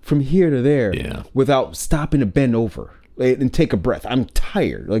walk from here to there without stopping to bend over and take a breath. I'm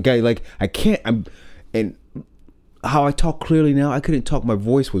tired. I can't. And how I talk clearly now, I couldn't talk. My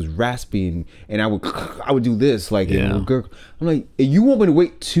voice was raspy, and I would do this like I'm like, you want me to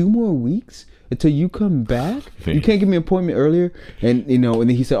wait 2 more weeks until you come back? You can't give me an appointment earlier? And you know, and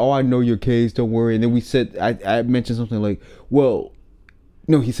then he said, oh, I know your case, don't worry. And then we said, I mentioned something like, well,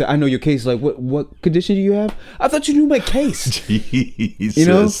 no, he said, I know your case. Like, what condition do you have? I thought you knew my case. Jesus. You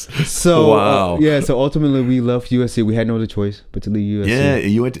know? So wow. So ultimately we left USC. We had no other choice but to leave USC. Yeah,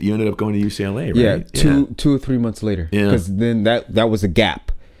 you ended up going to UCLA, right? Yeah, two or 3 months later. Yeah. Because then that was a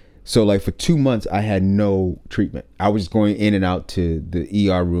gap. So like for 2 months I had no treatment. I was going in and out to the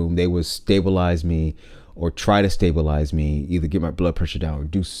ER room. They would stabilize me or try to stabilize me, either get my blood pressure down or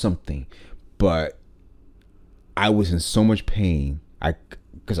do something. But I was in so much pain.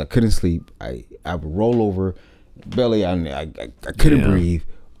 Because I couldn't sleep. I would roll over, belly. I couldn't breathe.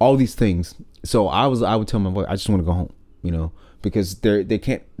 All these things. So I would tell my boy, I just want to go home. You know, because they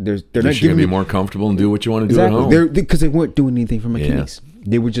can't. They're not giving me more comfortable and do what you want to do at home. Because they weren't doing anything for my kidneys.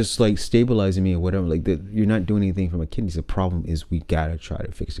 They were just like stabilizing me or whatever. Like you're not doing anything for my kidneys. The problem is we gotta try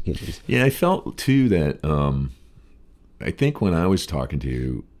to fix the kidneys. Yeah, I felt too that. I think when I was talking to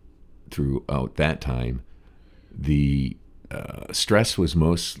you throughout that time, the stress was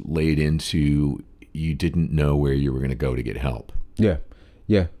most laid into you didn't know where you were going to go to get help. Yeah.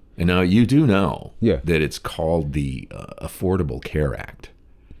 Yeah. And now you do know Yeah. that it's called the Affordable Care Act.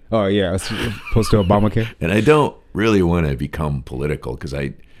 Oh, yeah. It's opposed to Obamacare. And I don't really want to become political because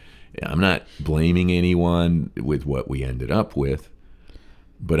I'm not blaming anyone with what we ended up with.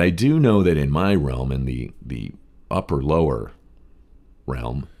 But I do know that in my realm, in the upper lower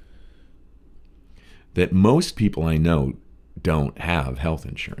realm, that most people I know don't have health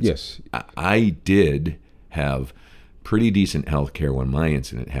insurance. Yes. I did have pretty decent health care when my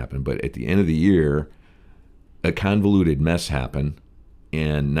incident happened, but at the end of the year, a convoluted mess happened,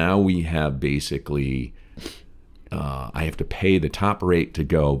 and now we have basically, I have to pay the top rate to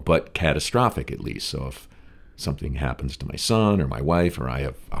go, but catastrophic at least. So if something happens to my son or my wife, or I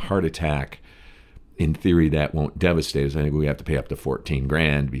have a heart attack, in theory that won't devastate us. I think we have to pay up to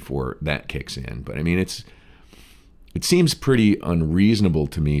 $14,000 before that kicks in. But I mean, it seems pretty unreasonable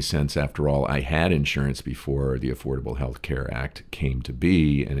to me, since after all, I had insurance before the Affordable Health Care Act came to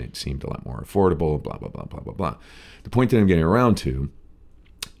be, and it seemed a lot more affordable, blah, blah, blah, blah, blah, blah. The point that I'm getting around to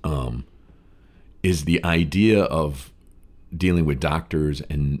is the idea of dealing with doctors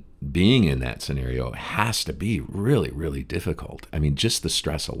and being in that scenario has to be really, really difficult. I mean, just the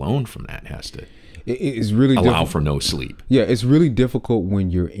stress alone from that has to it's really allow for no sleep. Yeah, it's really difficult when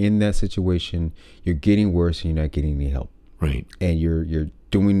you're in that situation. You're getting worse and you're not getting any help. Right. And you're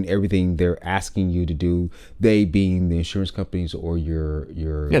doing everything they're asking you to do. They being the insurance companies or your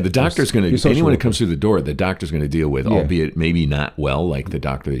the doctor's going to, anyone worker. that comes through the door, the doctor's going to deal with, albeit maybe not well, like the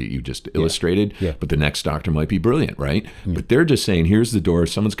doctor that you just illustrated, but the next doctor might be brilliant, right? But they're just saying, here's the door,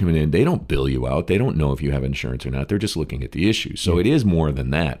 someone's coming in, they don't bill you out, they don't know if you have insurance or not, they're just looking at the issue. So it is more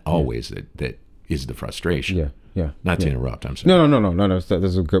than that always that is the frustration. Yeah. Not to interrupt, I'm sorry. No.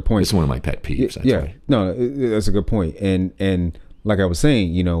 That's a good point. It's one of my pet peeves. That's why. No, that's a good point. And like I was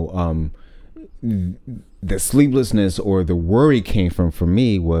saying, the sleeplessness or the worry came from, for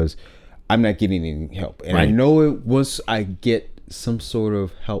me, was I'm not getting any help. And I know it once I get some sort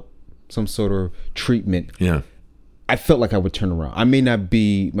of help, some sort of treatment, I felt like I would turn around.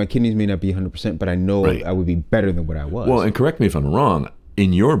 My kidneys may not be 100%, but I know I would be better than what I was. Well, and correct me if I'm wrong,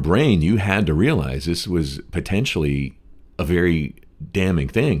 in your brain, you had to realize this was potentially a very damning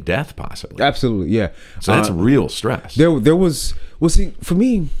thing, death possibly. Absolutely, yeah. So that's real stress. There was, well, see, for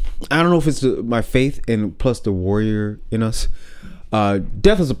me, I don't know if it's my faith and plus the warrior in us.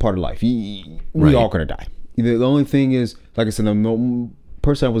 Death is a part of life. We all gonna die. The only thing is, like I said, the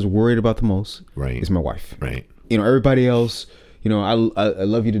person I was worried about the most is my wife. Right. Everybody else, I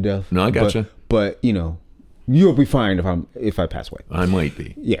love you to death. No, I gotcha. But you'll be fine if I pass away. I might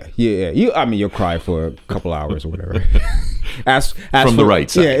be. Yeah. You'll cry for a couple hours or whatever. ask from the right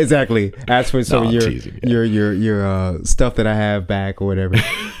side. Yeah, exactly. Ask for some of your stuff that I have back or whatever.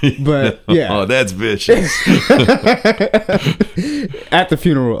 But yeah. Oh, that's vicious. At the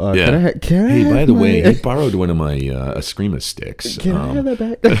funeral, can I by the way, he borrowed one of my Eskrima sticks. Can I have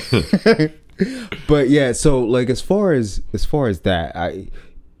that back? But yeah, so like as far as that,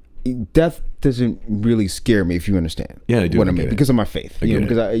 death doesn't really scare me, if you understand. Yeah, I do. What I mean, because of my faith.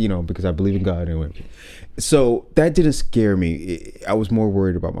 Because I believe in God and everything. So that didn't scare me. I was more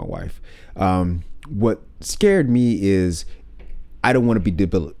worried about my wife. What scared me is I don't want to be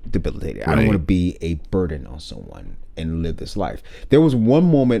debilitated. I don't want to be a burden on someone and live this life. There was one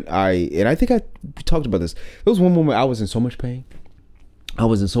moment and I think I talked about this. There was one moment I was in so much pain.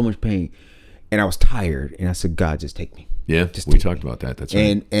 And I was tired, and I said, God, just take me. Yeah, we talked about that. That's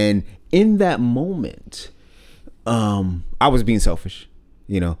right. And in that moment, I was being selfish,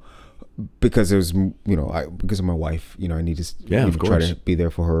 because it was, because of my wife. I need to try to be there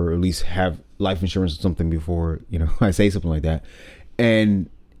for her, or at least have life insurance or something before, I say something like that. And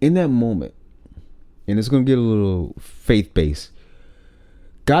in that moment, and it's going to get a little faith-based,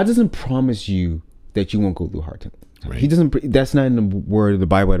 God doesn't promise you that you won't go through hard times. Right. He doesn't. That's not in the word of the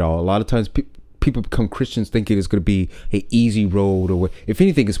Bible at all. A lot of times people become Christians thinking it's going to be an easy road, or if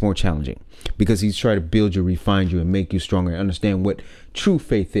anything, it's more challenging, because he's trying to build you, refine you, and make you stronger and understand what true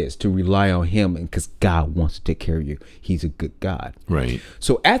faith is, to rely on him, and because God wants to take care of you. He's a good God. Right.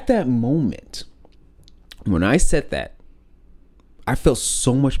 So at that moment, when I said that, I felt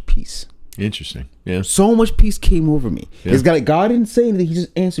so much peace. Interesting. Yeah. So much peace came over me. Yeah. It's like God didn't say anything. He just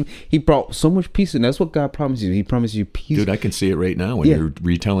answered. He brought so much peace, and that's what God promised you. He promised you peace. Dude, I can see it right now when you're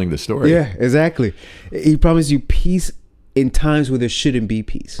retelling the story. Yeah, exactly. He promised you peace in times where there shouldn't be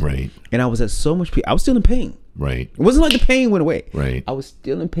peace. Right. And I was at so much peace. I was still in pain. Right. It wasn't like the pain went away. Right. I was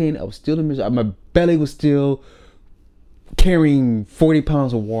still in pain. I was still in misery. My belly was still carrying 40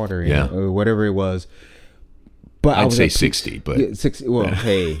 pounds of water, or whatever it was. But I'd say 60, but yeah, 60. Well,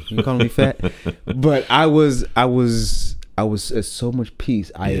 hey, you calling me fat? But I was at so much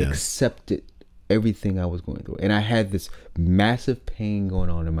peace. I accepted everything I was going through, and I had this massive pain going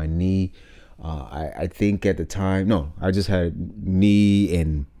on in my knee. I think at the time, no, I just had knee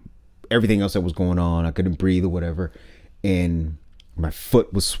and everything else that was going on. I couldn't breathe or whatever, and my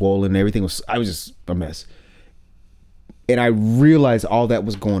foot was swollen. Everything was. I was just a mess, and I realized all that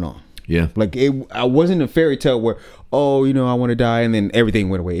was going on. Yeah. Like I wasn't a fairy tale where, oh, I want to die and then everything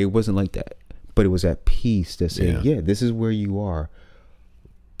went away. It wasn't like that. But it was at peace that said, yeah, this is where you are,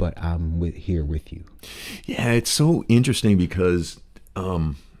 but I'm here with you. Yeah, it's so interesting because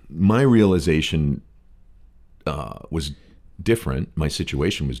my realization was different. My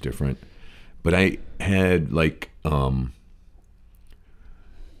situation was different. But I had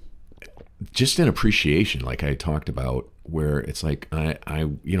just an appreciation, like I talked about, where it's like I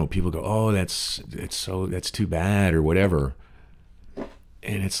people go, oh, that's too bad or whatever,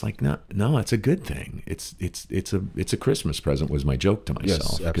 and it's like no, it's a good thing. It's a Christmas present was my joke to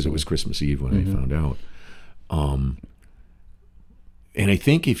myself, because it was Christmas Eve when I found out. And I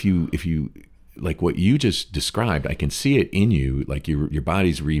think if you like what you just described, I can see it in you, like your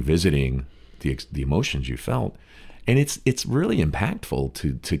body's revisiting the emotions you felt. And it's really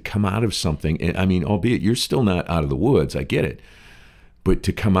impactful to come out of something. I mean, albeit you're still not out of the woods, I get it, but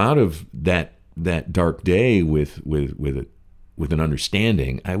to come out of that dark day with an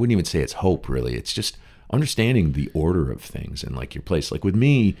understanding. I wouldn't even say it's hope, really. It's just understanding the order of things and like your place. Like with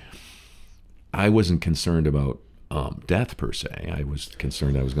me, I wasn't concerned about death per se. I was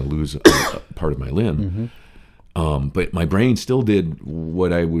concerned I was going to lose a part of my limb. But my brain still did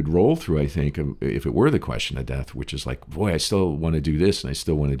what I would roll through, I think, if it were the question of death, which is like, boy, I still want to do this and I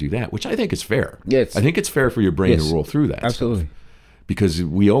still want to do that, which I think is fair. Yes. I think it's fair for your brain to roll through that. Absolutely. Stuff. Because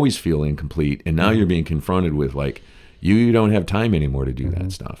we always feel incomplete, and now you're being confronted with, like, you don't have time anymore to do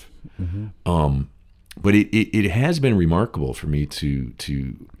that stuff. But it has been remarkable for me to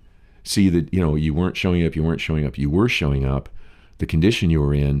see that, you weren't showing up, you were showing up, the condition you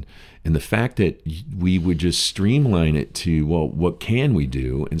were in, and the fact that we would just streamline it to, well, what can we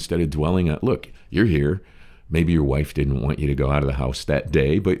do, instead of dwelling on, look, you're here. Maybe your wife didn't want you to go out of the house that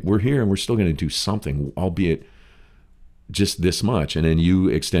day, but we're here and we're still going to do something, albeit just this much. And then you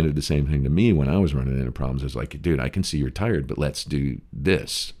extended the same thing to me when I was running into problems. It's like, dude, I can see you're tired, but let's do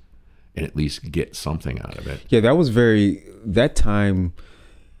this and at least get something out of it. Yeah, that time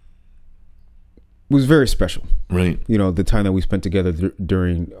was very special. Right. The time that we spent together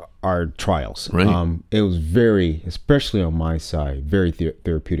during our trials. Right. It was very, especially on my side, very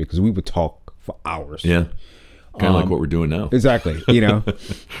therapeutic, because we would talk for hours. Yeah. Kind of like what we're doing now. Exactly.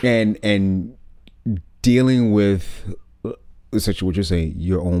 and dealing with essentially what you're saying,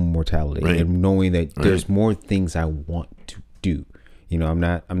 your own mortality, right. and knowing that there's more things I want to do. I'm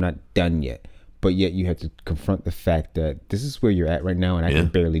not done yet, but yet you have to confront the fact that this is where you're at right now, and I can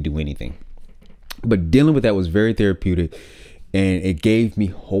barely do anything. But dealing with that was very therapeutic, and it gave me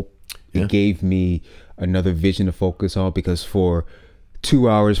hope. It gave me another vision to focus on, because for 2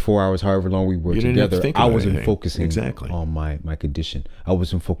 hours, 4 hours, however long we were together, I wasn't focusing on my condition. I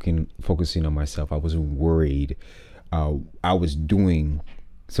wasn't focusing on myself. I wasn't worried. I was doing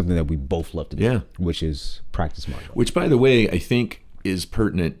something that we both love to do, which is practice martial arts. Which, by the way, I think is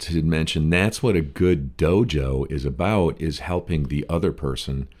pertinent to mention. That's what a good dojo is about, is helping the other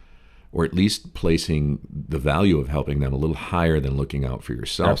person, or at least placing the value of helping them a little higher than looking out for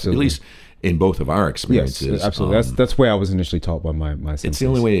yourself. Absolutely. At least in both of our experiences. Yes, absolutely. That's where I was initially taught by my senseis. It's the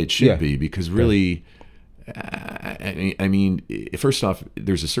only way it should be, because really, I mean, first off,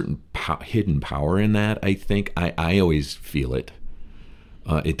 there's a certain hidden power in that, I think. I always feel it.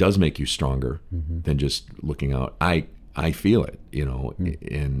 It does make you stronger than just looking out. I feel it,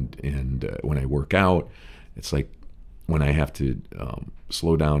 and when I work out, it's like, when I have to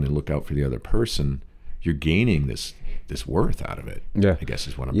slow down and look out for the other person, you're gaining this worth out of it. Yeah, I guess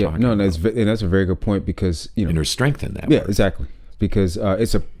is what I'm talking about. And that's a very good point, because and there's strength in that. Yeah, exactly. Because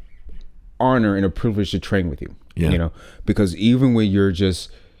it's a honor and a privilege to train with you. Yeah. Because even when you're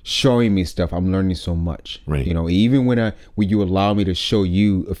just showing me stuff, I'm learning so much. Right. Even when you allow me to show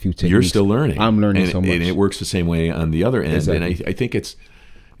you a few techniques, you're still learning. I'm learning so much, and it works the same way on the other end. Exactly. And I think it's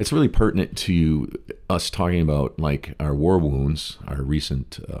really pertinent to us talking about, like, our war wounds, our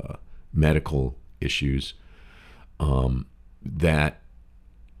recent medical issues, that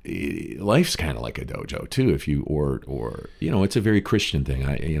life's kind of like a dojo too, if you, or it's a very Christian thing.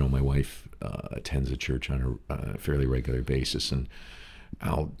 My wife attends a church on a fairly regular basis, and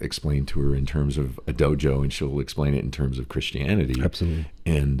I'll explain to her in terms of a dojo, and she'll explain it in terms of Christianity. Absolutely.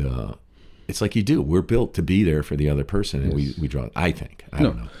 And it's like you do. We're built to be there for the other person, and we draw. I think. I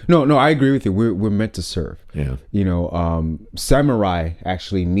don't know. No. I agree with you. We're meant to serve. Yeah. You know, samurai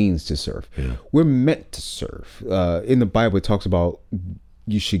actually means to serve. Yeah. We're meant to serve. In the Bible, it talks about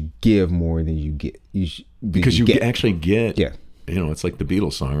you should give more than you get. Because you actually get. Yeah. You know, it's like the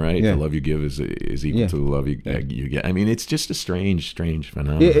Beatles song, right? Yeah. The love you give is equal to the love you get. I mean, it's just a strange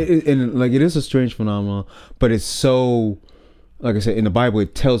phenomenon. And like it is a strange phenomenon, but it's so, like I said, in the Bible,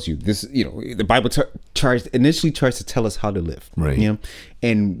 it tells you this. You know, the Bible initially tries to tell us how to live, right? You know?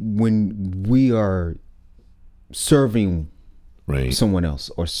 And when we are serving someone else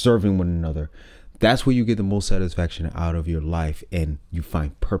or serving one another, that's where you get the most satisfaction out of your life, and you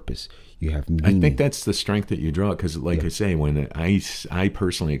find purpose. You have meaning. I think that's the strength that you draw, because like I say, when I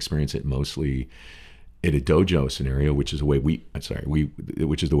personally experience it mostly in a dojo scenario, which is the way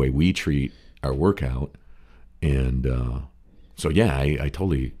which is the way we treat our workout. And so I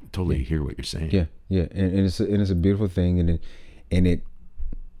totally hear what you're saying. Yeah. And it's a beautiful thing, and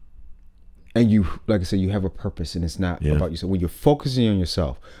you, like I said, you have a purpose, and it's not about yourself. When you're focusing on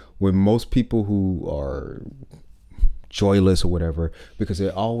yourself, when most people who are joyless or whatever, because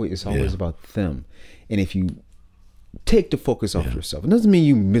it's always about them. And if you take the focus off yourself, it doesn't mean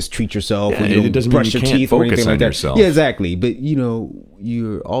you mistreat yourself or you don't brush your teeth or anything like that. Yourself. Yeah, exactly. But you know,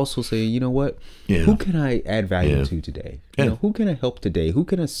 you're also saying, you know what? Who can I add value to today? You know, who can I help today? Who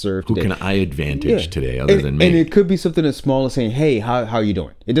can I serve today? Who can I advantage today other than me? And it could be something as small as saying, hey, how are you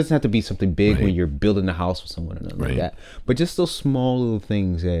doing? It doesn't have to be something big when you're building a house with someone or nothing like that. But just those small little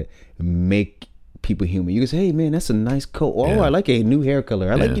things that make people human. You can say, hey man, that's a nice coat. Oh, I like a new hair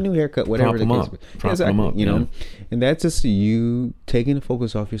color. I like your new haircut, whatever the case. Prop them up, you know. And that's just you taking the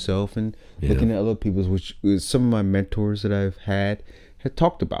focus off yourself and looking at other people's, which is some of my mentors that I've had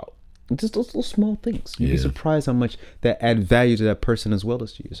talked about. Just those little small things. You'd be surprised how much that add value to that person as well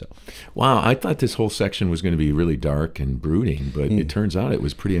as to yourself. Wow, I thought this whole section was going to be really dark and brooding, but it turns out it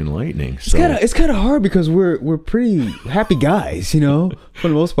was pretty enlightening. So. It's kind of hard because we're pretty happy guys, you know. For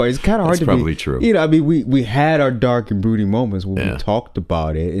the most part, it's kind of hard. That's probably true. You know, I mean, we had our dark and brooding moments where we talked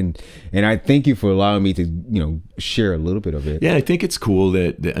about it, and I thank you for allowing me to share a little bit of it. Yeah, I think it's cool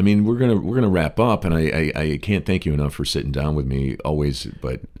that I mean we're gonna wrap up, and I can't thank you enough for sitting down with me always,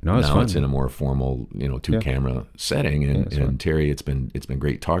 but now it's in a more formal, two-camera setting. And Terry, it's been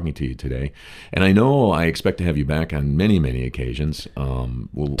great talking to you today. And I know I expect to have you back on many, many occasions.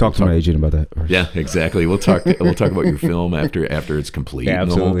 We'll talk to my agent about that first. Yeah, exactly. We'll talk about your film after it's complete and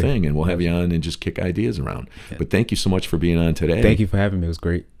the whole thing, and we'll have you on and just kick ideas around. Yeah. But thank you so much for being on today. Thank you for having me. It was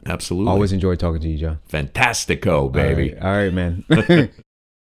great. Absolutely. Always enjoy talking to you, John. Fantastico, baby. All right man.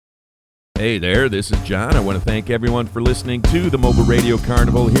 Hey there, this is John. I want to thank everyone for listening to the Mobile Radio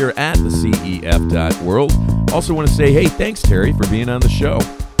Carnival here at the CEF.World. Also want to say, hey, thanks, Terry, for being on the show.